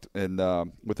and looked, and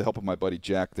with the help of my buddy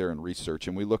Jack there in research,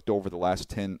 and we looked over the last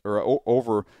 10 or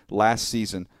over last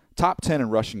season, top 10 in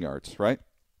rushing yards, right?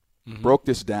 Mm-hmm. Broke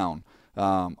this down. He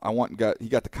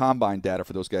got the combine data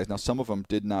for those guys. Now, some of them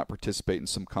did not participate in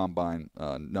some combine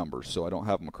numbers, so I don't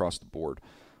have them across the board.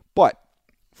 But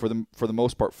for the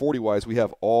most part, 40-wise, we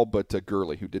have all but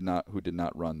Gurley, who did not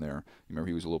run there. Remember,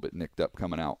 he was a little bit nicked up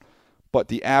coming out. But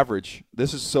the average,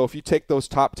 so if you take those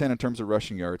top 10 in terms of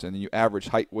rushing yards and then you average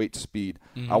height, weight, speed,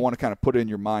 I want to kind of put it in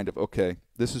your mind of, okay,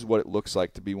 this is what it looks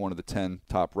like to be one of the 10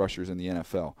 top rushers in the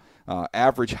NFL.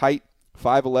 Average height,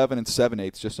 5'11" and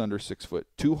 7/8, just under 6 foot,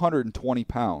 220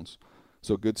 pounds,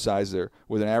 so good size there,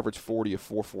 with an average 40 of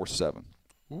 4.47.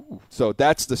 Ooh. So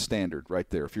that's the standard right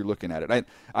there if you're looking at it.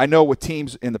 I know with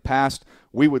teams in the past,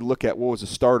 we would look at what was a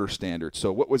starter standard.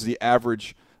 So what was the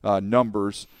average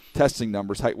numbers, testing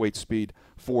numbers, height, weight, speed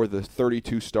for the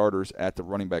 32 starters at the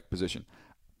running back position.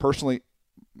 Personally,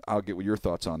 I'll get your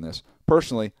thoughts on this.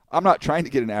 Personally, I'm not trying to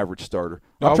get an average starter.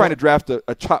 I'm trying to draft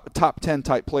a top 10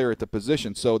 type player at the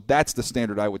position. So that's the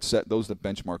standard I would set. Those are the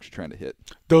benchmarks you're trying to hit.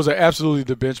 Those are absolutely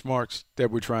the benchmarks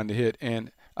that we're trying to hit.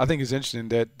 And I think it's interesting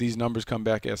that these numbers come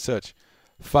back as such.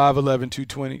 5'11",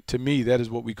 220, to me, that is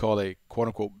what we call a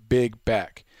quote-unquote big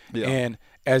back. Yeah. And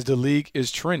as the league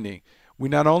is trending, we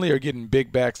not only are getting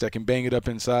big backs that can bang it up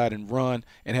inside and run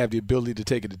and have the ability to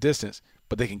take it a distance,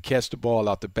 but they can catch the ball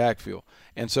out the backfield.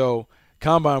 And so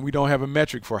combine, we don't have a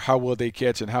metric for how well they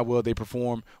catch and how well they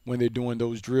perform when they're doing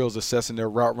those drills, assessing their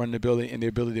route running ability and their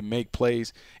ability to make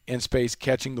plays in space,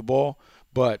 catching the ball.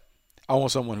 But I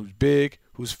want someone who's big,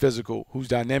 who's physical, who's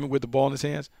dynamic with the ball in his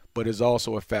hands, but is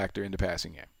also a factor in the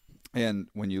passing game. And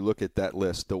when you look at that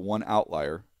list, the one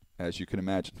outlier, as you can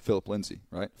imagine, Philip Lindsay,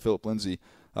 right? Philip Lindsay,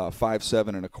 5'7"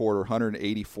 and a quarter,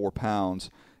 184 pounds,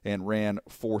 and ran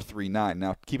 4.39.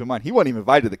 Now, keep in mind, he wasn't even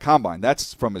invited to the combine.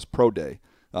 That's from his pro day.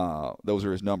 Those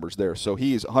are his numbers there. So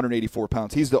he's 184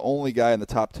 pounds. He's the only guy in the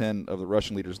top 10 of the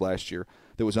rushing leaders last year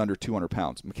that was under 200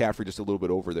 pounds. McCaffrey just a little bit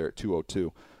over there at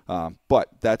 202. But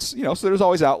that's, so there's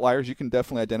always outliers. You can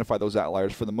definitely identify those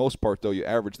outliers. For the most part, though, you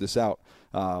average this out,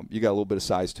 you got a little bit of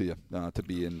size to you to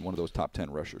be in one of those top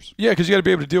 10 rushers. Yeah, because you got to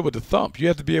be able to deal with the thump. You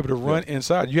have to be able to run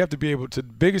inside. You have to be able to –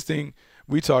 the biggest thing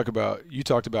we talk about, you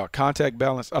talked about contact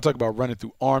balance. I talk about running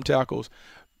through arm tackles.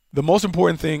 The most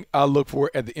important thing I look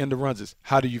for at the end of runs is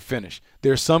how do you finish?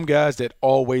 There are some guys that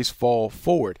always fall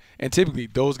forward, and typically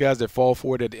those guys that fall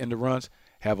forward at the end of runs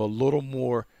have a little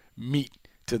more meat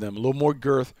to them, a little more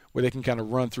girth where they can kind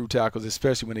of run through tackles,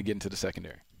 especially when they get into the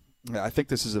secondary. Yeah, I think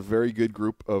this is a very good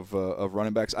group of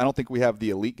running backs. I don't think we have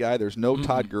the elite guy. There's no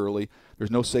Todd Gurley.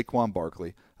 There's no Saquon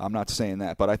Barkley. I'm not saying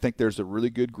that, but I think there's a really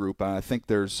good group, and I think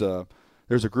there's a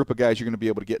group of guys you're going to be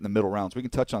able to get in the middle rounds. We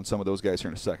can touch on some of those guys here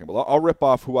in a second, but I'll rip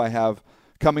off who I have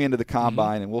coming into the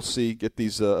combine, and we'll get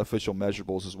these official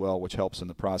measurables as well, which helps in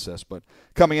the process. But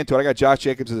coming into it, I got Josh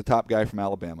Jacobs as the top guy from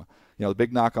Alabama. The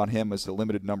big knock on him is the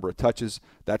limited number of touches.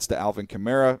 That's the Alvin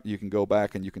Kamara. You can go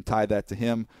back and you can tie that to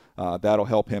him. That'll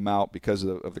help him out because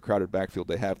of the crowded backfield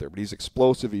they have there. But he's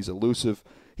explosive. He's elusive.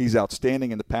 He's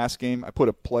outstanding in the pass game. I put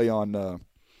a play on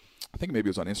I think maybe it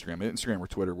was on Instagram or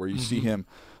Twitter, where you see him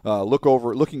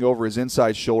looking over his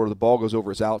inside shoulder. The ball goes over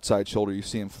his outside shoulder. You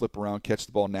see him flip around, catch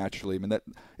the ball naturally. I mean,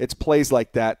 it's plays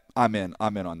like that. I'm in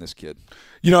on this kid.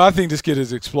 I think this kid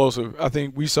is explosive. I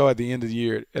think we saw at the end of the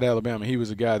year at Alabama, he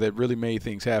was a guy that really made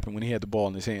things happen when he had the ball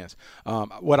in his hands.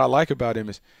 What I like about him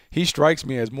is he strikes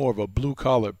me as more of a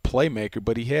blue-collar playmaker,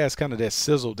 but he has kind of that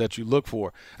sizzle that you look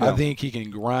for. Yeah. I think he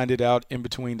can grind it out in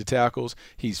between the tackles.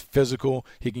 He's physical.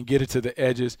 He can get it to the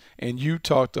edges. And you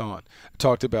talked about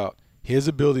his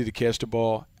ability to catch the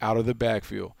ball out of the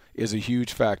backfield is a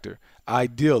huge factor.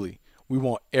 Ideally, we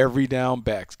want every down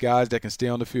backs, guys that can stay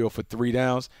on the field for 3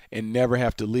 downs and never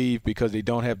have to leave because they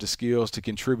don't have the skills to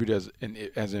contribute as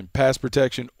in pass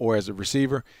protection or as a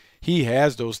receiver. He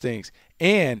has those things,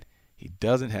 and he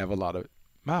doesn't have a lot of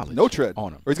mileage. No tread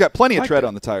on him. Or he's got plenty of tread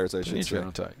on the tires, I should say. Tread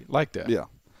on the tire. Like that. Yeah.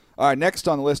 All right, next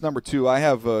on the list, number 2, I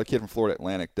have a kid from Florida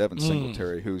Atlantic, Devin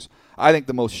Singletary, who's, I think,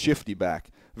 the most shifty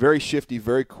back. very shifty,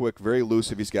 very quick, very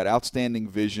elusive. He's got outstanding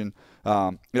vision.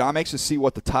 I'm anxious to see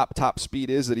what the top speed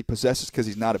is that he possesses because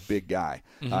he's not a big guy.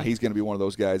 He's going to be one of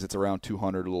those guys that's around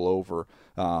 200, a little over.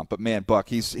 But man, Buck,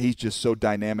 he's just so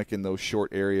dynamic in those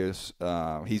short areas.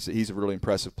 He's a really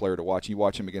impressive player to watch. You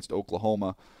watch him against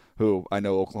Oklahoma, who I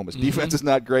know Oklahoma's defense is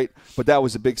not great, but that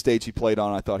was a big stage he played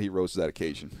on. I thought he rose to that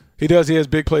occasion. He does. He has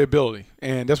big playability,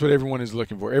 and that's what everyone is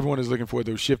looking for. Everyone is looking for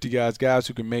those shifty guys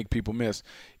who can make people miss.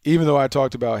 Even though I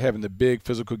talked about having the big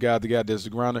physical guy, the guy that's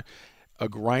a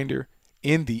grinder,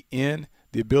 in the end,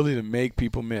 the ability to make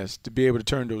people miss, to be able to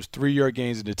turn those 3-yard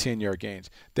gains into 10-yard gains.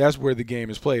 That's where the game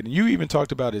is played. And you even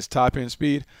talked about his top-end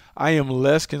speed. I am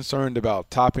less concerned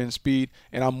about top-end speed,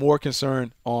 and I'm more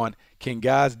concerned on can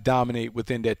guys dominate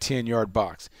within that 10-yard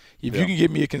box. If you can give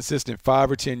me a consistent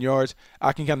 5 or 10 yards,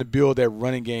 I can kind of build that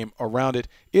running game around it.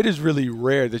 It is really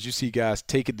rare that you see guys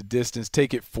take it the distance,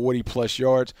 take it 40-plus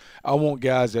yards. I want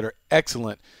guys that are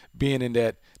excellent being in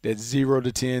that 0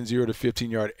 to 10, 0 to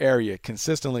 15-yard area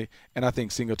consistently, and I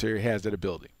think Singletary has that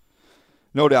ability.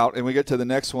 No doubt. And we get to the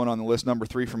next one on the list, number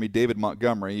 3 for me, David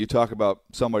Montgomery. You talk about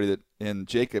somebody that in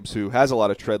Jacobs who has a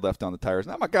lot of tread left on the tires.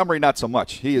 Now, Montgomery, not so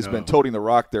much. He has been toting the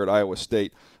rock there at Iowa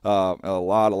State, a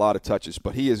lot of touches.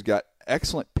 But he has got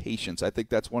excellent patience. I think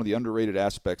that's one of the underrated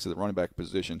aspects of the running back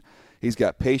position. He's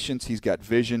got patience. He's got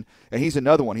vision. And he's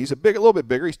another one. He's a little bit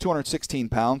bigger. He's 216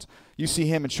 pounds. You see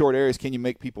him in short areas. Can you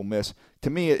make people miss? To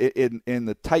me, in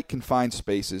the tight, confined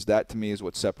spaces, that to me is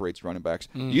what separates running backs.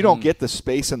 You don't get the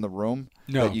space in the room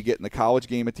that you get in the college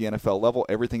game at the NFL level.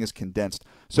 Everything is condensed.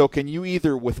 So can you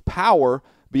either, with power,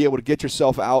 be able to get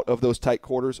yourself out of those tight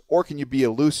quarters, or can you be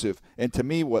elusive? And to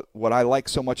me, what I like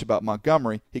so much about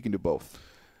Montgomery, he can do both.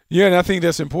 Yeah, and I think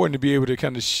that's important to be able to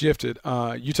kind of shift it.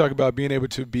 You talk about being able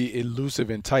to be elusive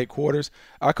in tight quarters.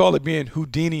 I call it being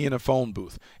Houdini in a phone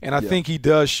booth. And I think he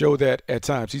does show that at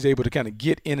times. He's able to kind of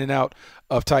get in and out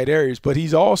of tight areas, but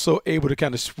he's also able to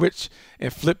kind of switch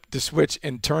and flip the switch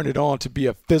and turn it on to be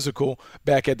a physical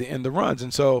back at the end of the runs.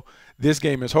 And so this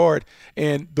game is hard.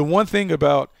 And the one thing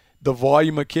about the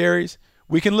volume of carries,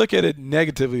 we can look at it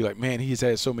negatively, like, man, he's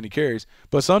had so many carries.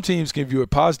 But some teams can view it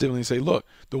positively and say, look,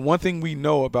 the one thing we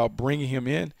know about bringing him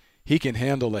in, he can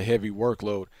handle a heavy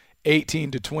workload,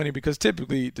 18 to 20, because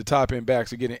typically the top-end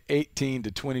backs are getting 18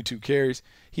 to 22 carries.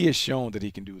 He has shown that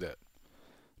he can do that.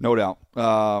 No doubt.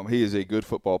 He is a good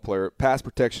football player. Pass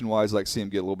protection-wise, I'd like to see him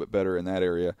get a little bit better in that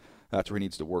area. That's where he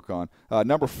needs to work on.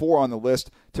 Number 4 on the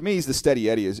list, to me, he's the steady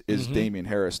Eddie, is Damian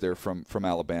Harris there from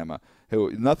Alabama.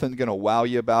 Nothing going to wow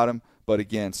you about him. But,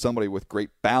 again, somebody with great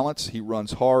balance. He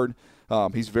runs hard.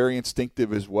 He's very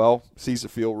instinctive as well. Sees the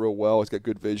field real well. He's got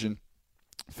good vision.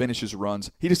 Finishes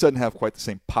runs. He just doesn't have quite the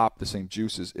same pop, the same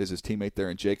juice as his teammate there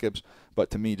in Jacobs.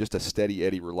 But to me, just a steady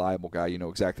Eddie, reliable guy. You know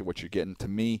exactly what you're getting. To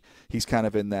me, he's kind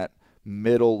of in that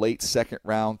middle, late second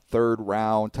round, third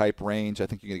round type range. I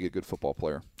think you're going to get a good football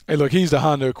player. Hey, look, he's the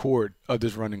Honda Accord of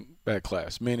this running back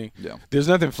class, meaning there's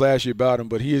nothing flashy about him,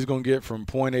 but he is going to get from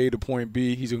point A to point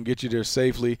B. He's going to get you there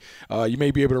safely. You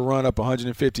may be able to run up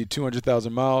 150,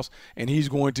 200,000 miles, and he's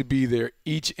going to be there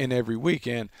each and every week.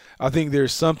 And I think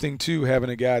there's something to having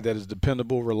a guy that is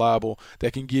dependable, reliable,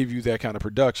 that can give you that kind of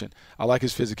production. I like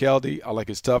his physicality. I like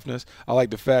his toughness. I like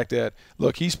the fact that,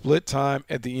 look, he split time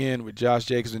at the end with Josh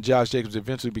Jacobs, and Josh Jacobs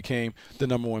eventually became the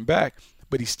number 1 back.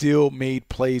 But he still made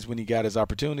plays when he got his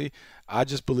opportunity. I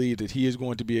just believe that he is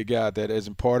going to be a guy that, as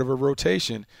in part of a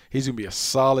rotation, he's going to be a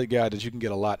solid guy that you can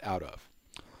get a lot out of.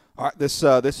 All right, this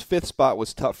 5th spot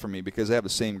was tough for me because I have the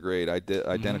same grade,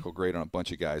 identical grade on a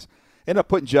bunch of guys. Ended up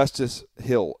putting Justice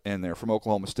Hill in there from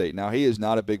Oklahoma State. Now, he is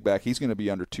not a big back. He's going to be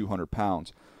under 200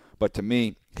 pounds. But to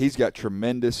me, he's got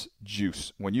tremendous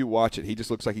juice. When you watch it, he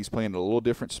just looks like he's playing at a little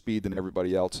different speed than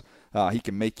everybody else. He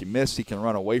can make you miss. He can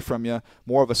run away from you.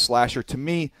 More of a slasher. To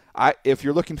me, if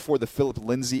you're looking for the Philip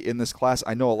Lindsay in this class,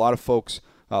 I know a lot of folks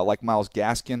like Myles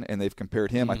Gaskin, and they've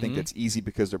compared him. I think that's easy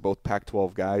because they're both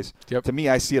Pac-12 guys. Yep. To me,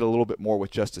 I see it a little bit more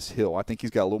with Justice Hill. I think he's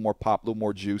got a little more pop, a little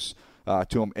more juice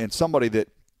to him, and somebody that,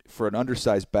 for an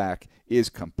undersized back, is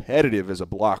competitive as a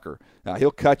blocker.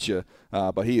 He'll cut you,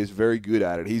 but he is very good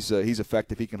at it. He's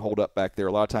effective. He can hold up back there.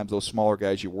 A lot of times those smaller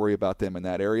guys, you worry about them in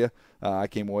that area. I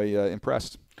came away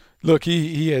impressed. Look,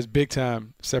 he has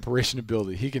big-time separation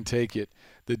ability. He can take it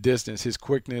the distance, his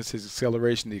quickness, his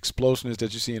acceleration, the explosiveness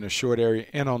that you see in a short area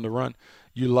and on the run.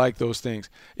 You like those things.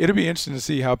 It'll be interesting to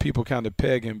see how people kind of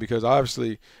peg him, because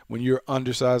obviously when you're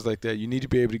undersized like that, you need to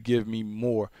be able to give me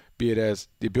more, be it as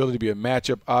the ability to be a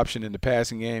matchup option in the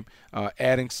passing game,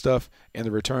 adding stuff in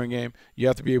the return game. You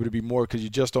have to be able to be more, because you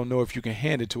just don't know if you can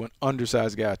hand it to an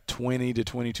undersized guy 20 to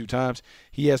 22 times.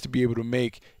 He has to be able to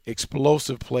make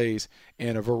explosive plays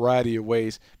in a variety of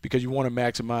ways, because you want to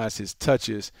maximize his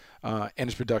touches and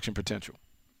his production potential.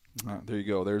 There you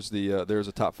go. There's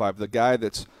a top 5. The guy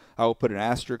that's I will put an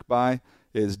asterisk by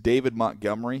is David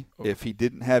Montgomery. If he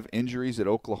didn't have injuries at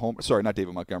Oklahoma, sorry, not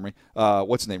David Montgomery.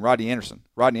 What's his name? Rodney Anderson.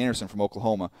 Rodney Anderson from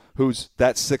Oklahoma, who's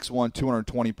that 6'1",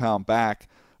 220-pound back.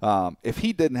 If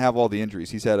he didn't have all the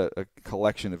injuries, he's had a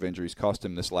collection of injuries, cost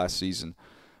him this last season.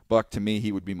 Buck, to me,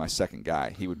 he would be my second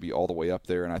guy. He would be all the way up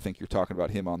there, and I think you're talking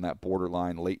about him on that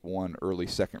borderline late 1, early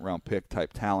second-round pick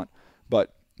type talent.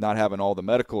 But not having all the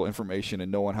medical information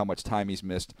and knowing how much time he's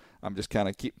missed, I'm just kind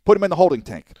of put him in the holding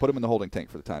tank. Put him in the holding tank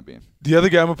for the time being. The other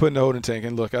guy I'm going to put in the holding tank,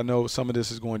 and look, I know some of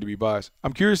this is going to be biased.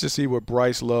 I'm curious to see what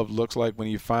Bryce Love looks like when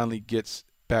he finally gets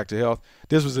back to health.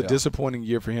 This was a disappointing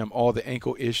year for him, all the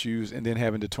ankle issues and then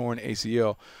having the torn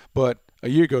ACL. But a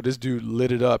year ago, this dude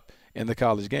lit it up in the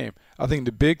college game. I think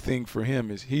the big thing for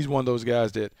him is he's one of those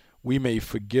guys that we may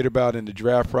forget about in the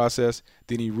draft process.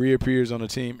 Then he reappears on the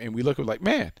team, and we look at like,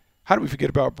 man, how do we forget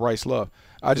about Bryce Love?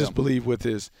 I just believe with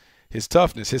his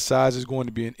toughness, his size is going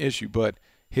to be an issue, but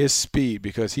his speed,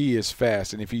 because he is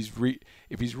fast, and if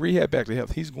he's rehab back to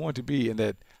health, he's going to be in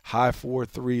that high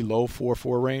 4.3, low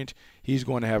 4.4 range. He's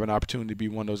going to have an opportunity to be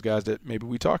one of those guys that maybe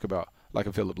we talk about, like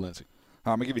a Phillip Lindsay.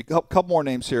 I'm going to give you a couple more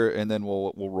names here, and then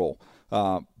we'll roll.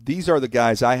 These are the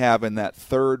guys I have in that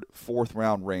 3rd, 4th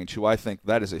round range, who I think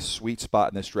that is a sweet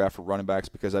spot in this draft for running backs,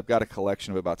 because I've got a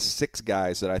collection of about 6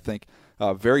 guys that I think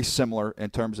very similar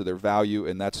in terms of their value,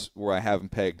 and that's where I have them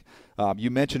pegged. You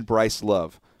mentioned Bryce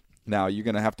Love. Now, you're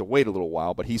going to have to wait a little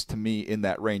while, but he's, to me, in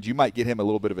that range. You might get him a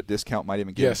little bit of a discount, might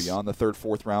even get him beyond the 3rd,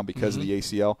 4th round because of the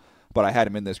ACL, but I had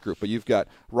him in this group. But you've got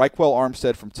Raquel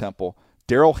Armstead from Temple,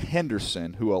 Darrell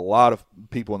Henderson, who a lot of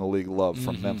people in the league love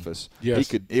from Memphis.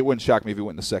 Yes. It wouldn't shock me if he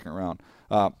went in the 2nd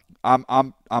round.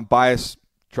 I'm biased,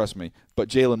 trust me, but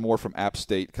Jalen Moore from App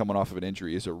State, coming off of an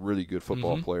injury, is a really good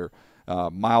football player.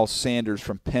 Miles Sanders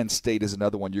from Penn State is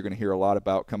another one you're going to hear a lot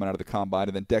about coming out of the combine,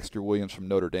 and then Dexter Williams from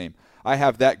Notre Dame. I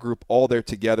have that group all there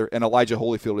together, and Elijah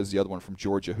Holyfield is the other one from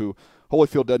Georgia, who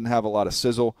Holyfield doesn't have a lot of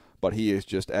sizzle, but he is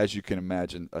just, as you can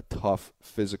imagine, a tough,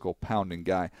 physical, pounding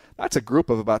guy. That's a group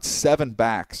of about 7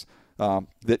 backs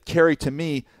that carry, to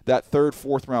me, that 3rd,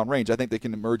 4th round range. I think they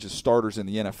can emerge as starters in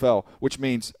the NFL, which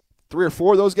means 3 or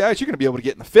 4 of those guys you're going to be able to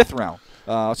get in the 5th round.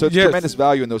 So it's tremendous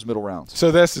value in those middle rounds.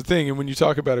 So that's the thing. And when you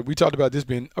talk about it, we talked about this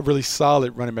being a really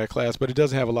solid running back class, but it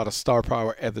doesn't have a lot of star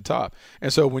power at the top.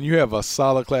 And so when you have a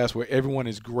solid class where everyone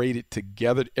is graded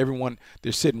together, everyone,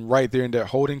 they're sitting right there in that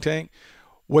holding tank,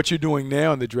 what you're doing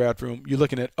now in the draft room, you're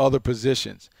looking at other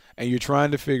positions, and you're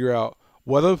trying to figure out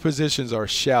what other positions are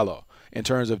shallow in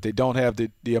terms of they don't have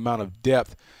the amount of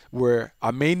depth, where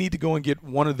I may need to go and get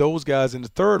one of those guys in the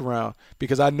 3rd round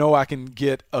because I know I can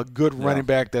get a good running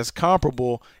back that's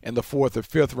comparable in the 4th or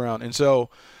 5th round. And so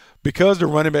because the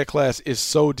running back class is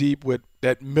so deep with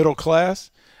that middle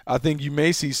class, I think you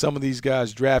may see some of these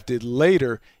guys drafted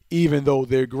later, even though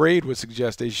their grade would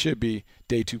suggest they should be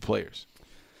day 2 players.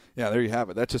 Yeah, there you have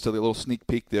it. That's just a little sneak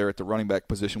peek there at the running back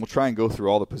position. We'll try and go through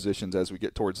all the positions as we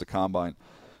get towards the combine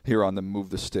here on the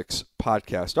Move the Sticks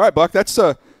podcast. All right, Buck, that's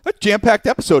a jam-packed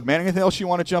episode, man. Anything else you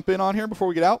want to jump in on here before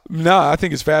we get out? No, I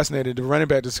think it's fascinating. The running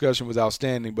back discussion was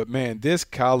outstanding, but, man, this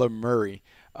Kyler Murray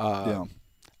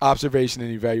observation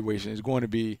and evaluation is going to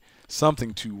be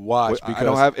something to watch. Because I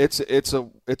don't have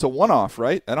it's a one-off,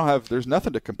 right? There's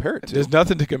nothing to compare it to. There's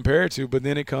nothing to compare it to, but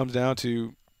then it comes down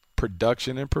to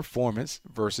production and performance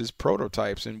versus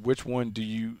prototypes, and which one do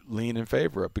you lean in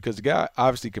favor of? Because the guy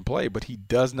obviously can play, but he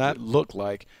does not look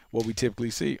like what we typically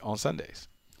see on Sundays.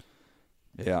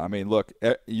 Yeah, I mean, look,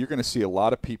 you're going to see a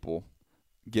lot of people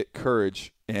get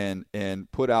courage and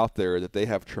put out there that they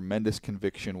have tremendous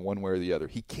conviction one way or the other.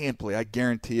 He can play. I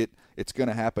guarantee it. It's going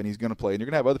to happen. He's going to play. And you're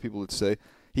going to have other people that say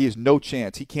he has no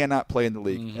chance. He cannot play in the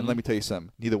league. And let me tell you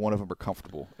something. Neither one of them are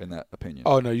comfortable in that opinion.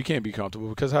 Oh, no, you can't be comfortable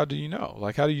because how do you know?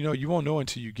 Like, how do you know? You won't know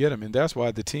until you get him. And that's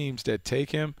why the teams that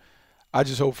take him, I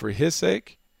just hope for his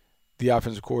sake, the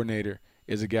offensive coordinator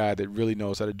is a guy that really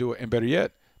knows how to do it. And better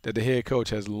yet, that the head coach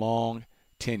has long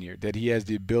tenure, that he has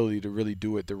the ability to really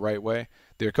do it the right way.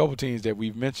 There are a couple teams that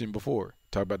we've mentioned before.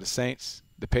 Talk about the Saints,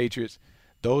 the Patriots.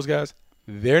 Those guys,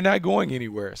 they're not going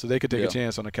anywhere, so they could take a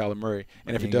chance on a Kyler Murray.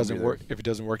 And if it doesn't work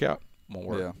out, it won't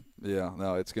work. Yeah,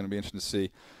 no, it's going to be interesting to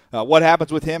see. what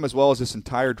happens with him, as well as this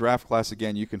entire draft class,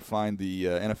 again, you can find the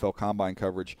NFL Combine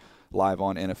coverage live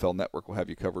on NFL Network. We'll have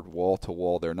you covered wall to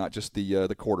wall there, not just the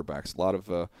quarterbacks. A lot of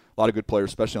good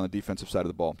players, especially on the defensive side of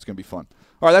the ball. It's going to be fun.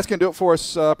 All right, that's going to do it for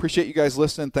us. Appreciate you guys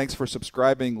listening. Thanks for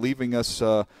subscribing, leaving us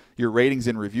your ratings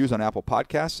and reviews on Apple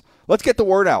Podcasts. Let's get the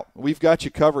word out. We've got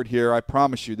you covered here. I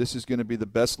promise you, this is going to be the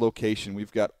best location.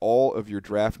 We've got all of your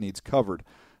draft needs covered.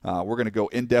 We're going to go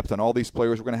in-depth on all these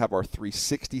players. We're going to have our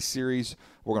 360 series.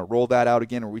 We're going to roll that out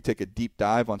again where we take a deep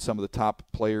dive on some of the top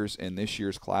players in this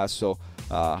year's class. So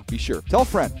be sure. Tell a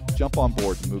friend. Jump on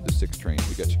board and move the six train.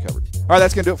 We got you covered. All right,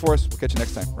 that's going to do it for us. We'll catch you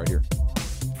next time right here.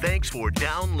 Thanks for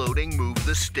downloading Move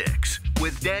the Sticks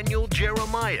with Daniel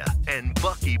Jeremiah and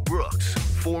Bucky Brooks.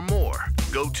 For more,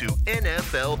 go to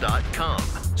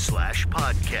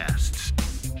nfl.com/podcasts.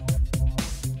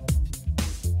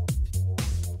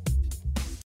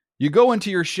 You go into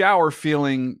your shower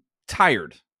feeling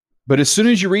tired, but as soon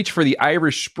as you reach for the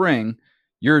Irish Spring,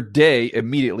 your day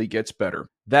immediately gets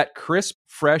better. That crisp,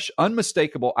 fresh,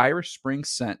 unmistakable Irish Spring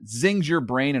scent zings your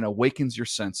brain and awakens your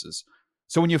senses.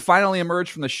 So when you finally emerge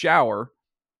from the shower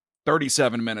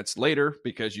 37 minutes later,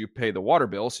 because you pay the water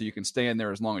bill so you can stay in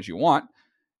there as long as you want,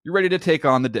 you're ready to take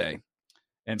on the day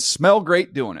and smell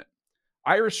great doing it.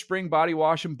 Irish Spring Body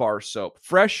Wash and Bar Soap.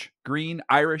 Fresh, green,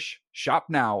 Irish. Shop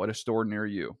now at a store near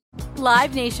you.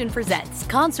 Live Nation presents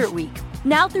Concert Week.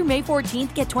 Now through May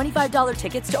 14th, get $25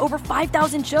 tickets to over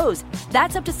 5,000 shows.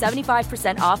 That's up to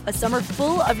 75% off a summer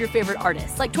full of your favorite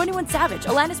artists like 21 Savage,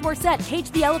 Alanis Morissette,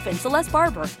 Cage the Elephant, Celeste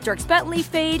Barber, Dierks Bentley,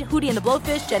 Fade, Hootie and the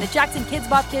Blowfish, Janet Jackson, Kids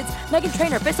Bop Kids, Meghan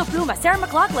Trainor, Peso Pluma, Sarah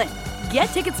McLachlan. Get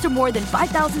tickets to more than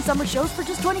 5,000 summer shows for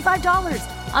just $25.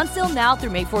 Until now through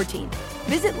May 14th.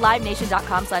 Visit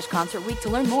LiveNation.com/Concert Week to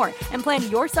learn more and plan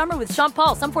your summer with Sean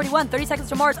Paul, Sum 41, 30 Seconds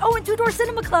to Mars, and Two Door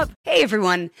Cinema Club. Hey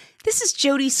everyone, this is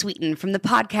Jody Sweeten from the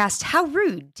podcast How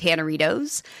Rude,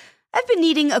 Tanneritos. I've been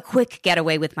needing a quick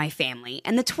getaway with my family,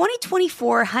 and the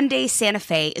 2024 Hyundai Santa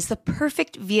Fe is the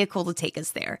perfect vehicle to take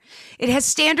us there. It has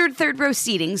standard third-row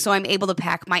seating, so I'm able to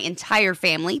pack my entire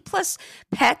family, plus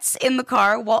pets, in the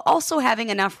car, while also having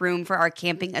enough room for our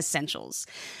camping essentials.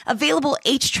 Available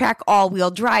H-Track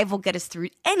all-wheel drive will get us through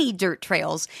any dirt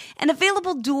trails, and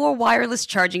available dual wireless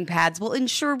charging pads will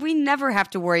ensure we never have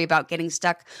to worry about getting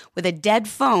stuck with a dead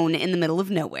phone in the middle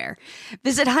of nowhere.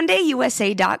 Visit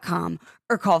HyundaiUSA.com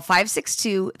or call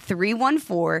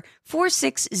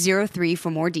 562-314-4603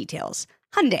 for more details.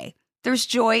 Hyundai, there's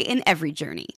joy in every journey.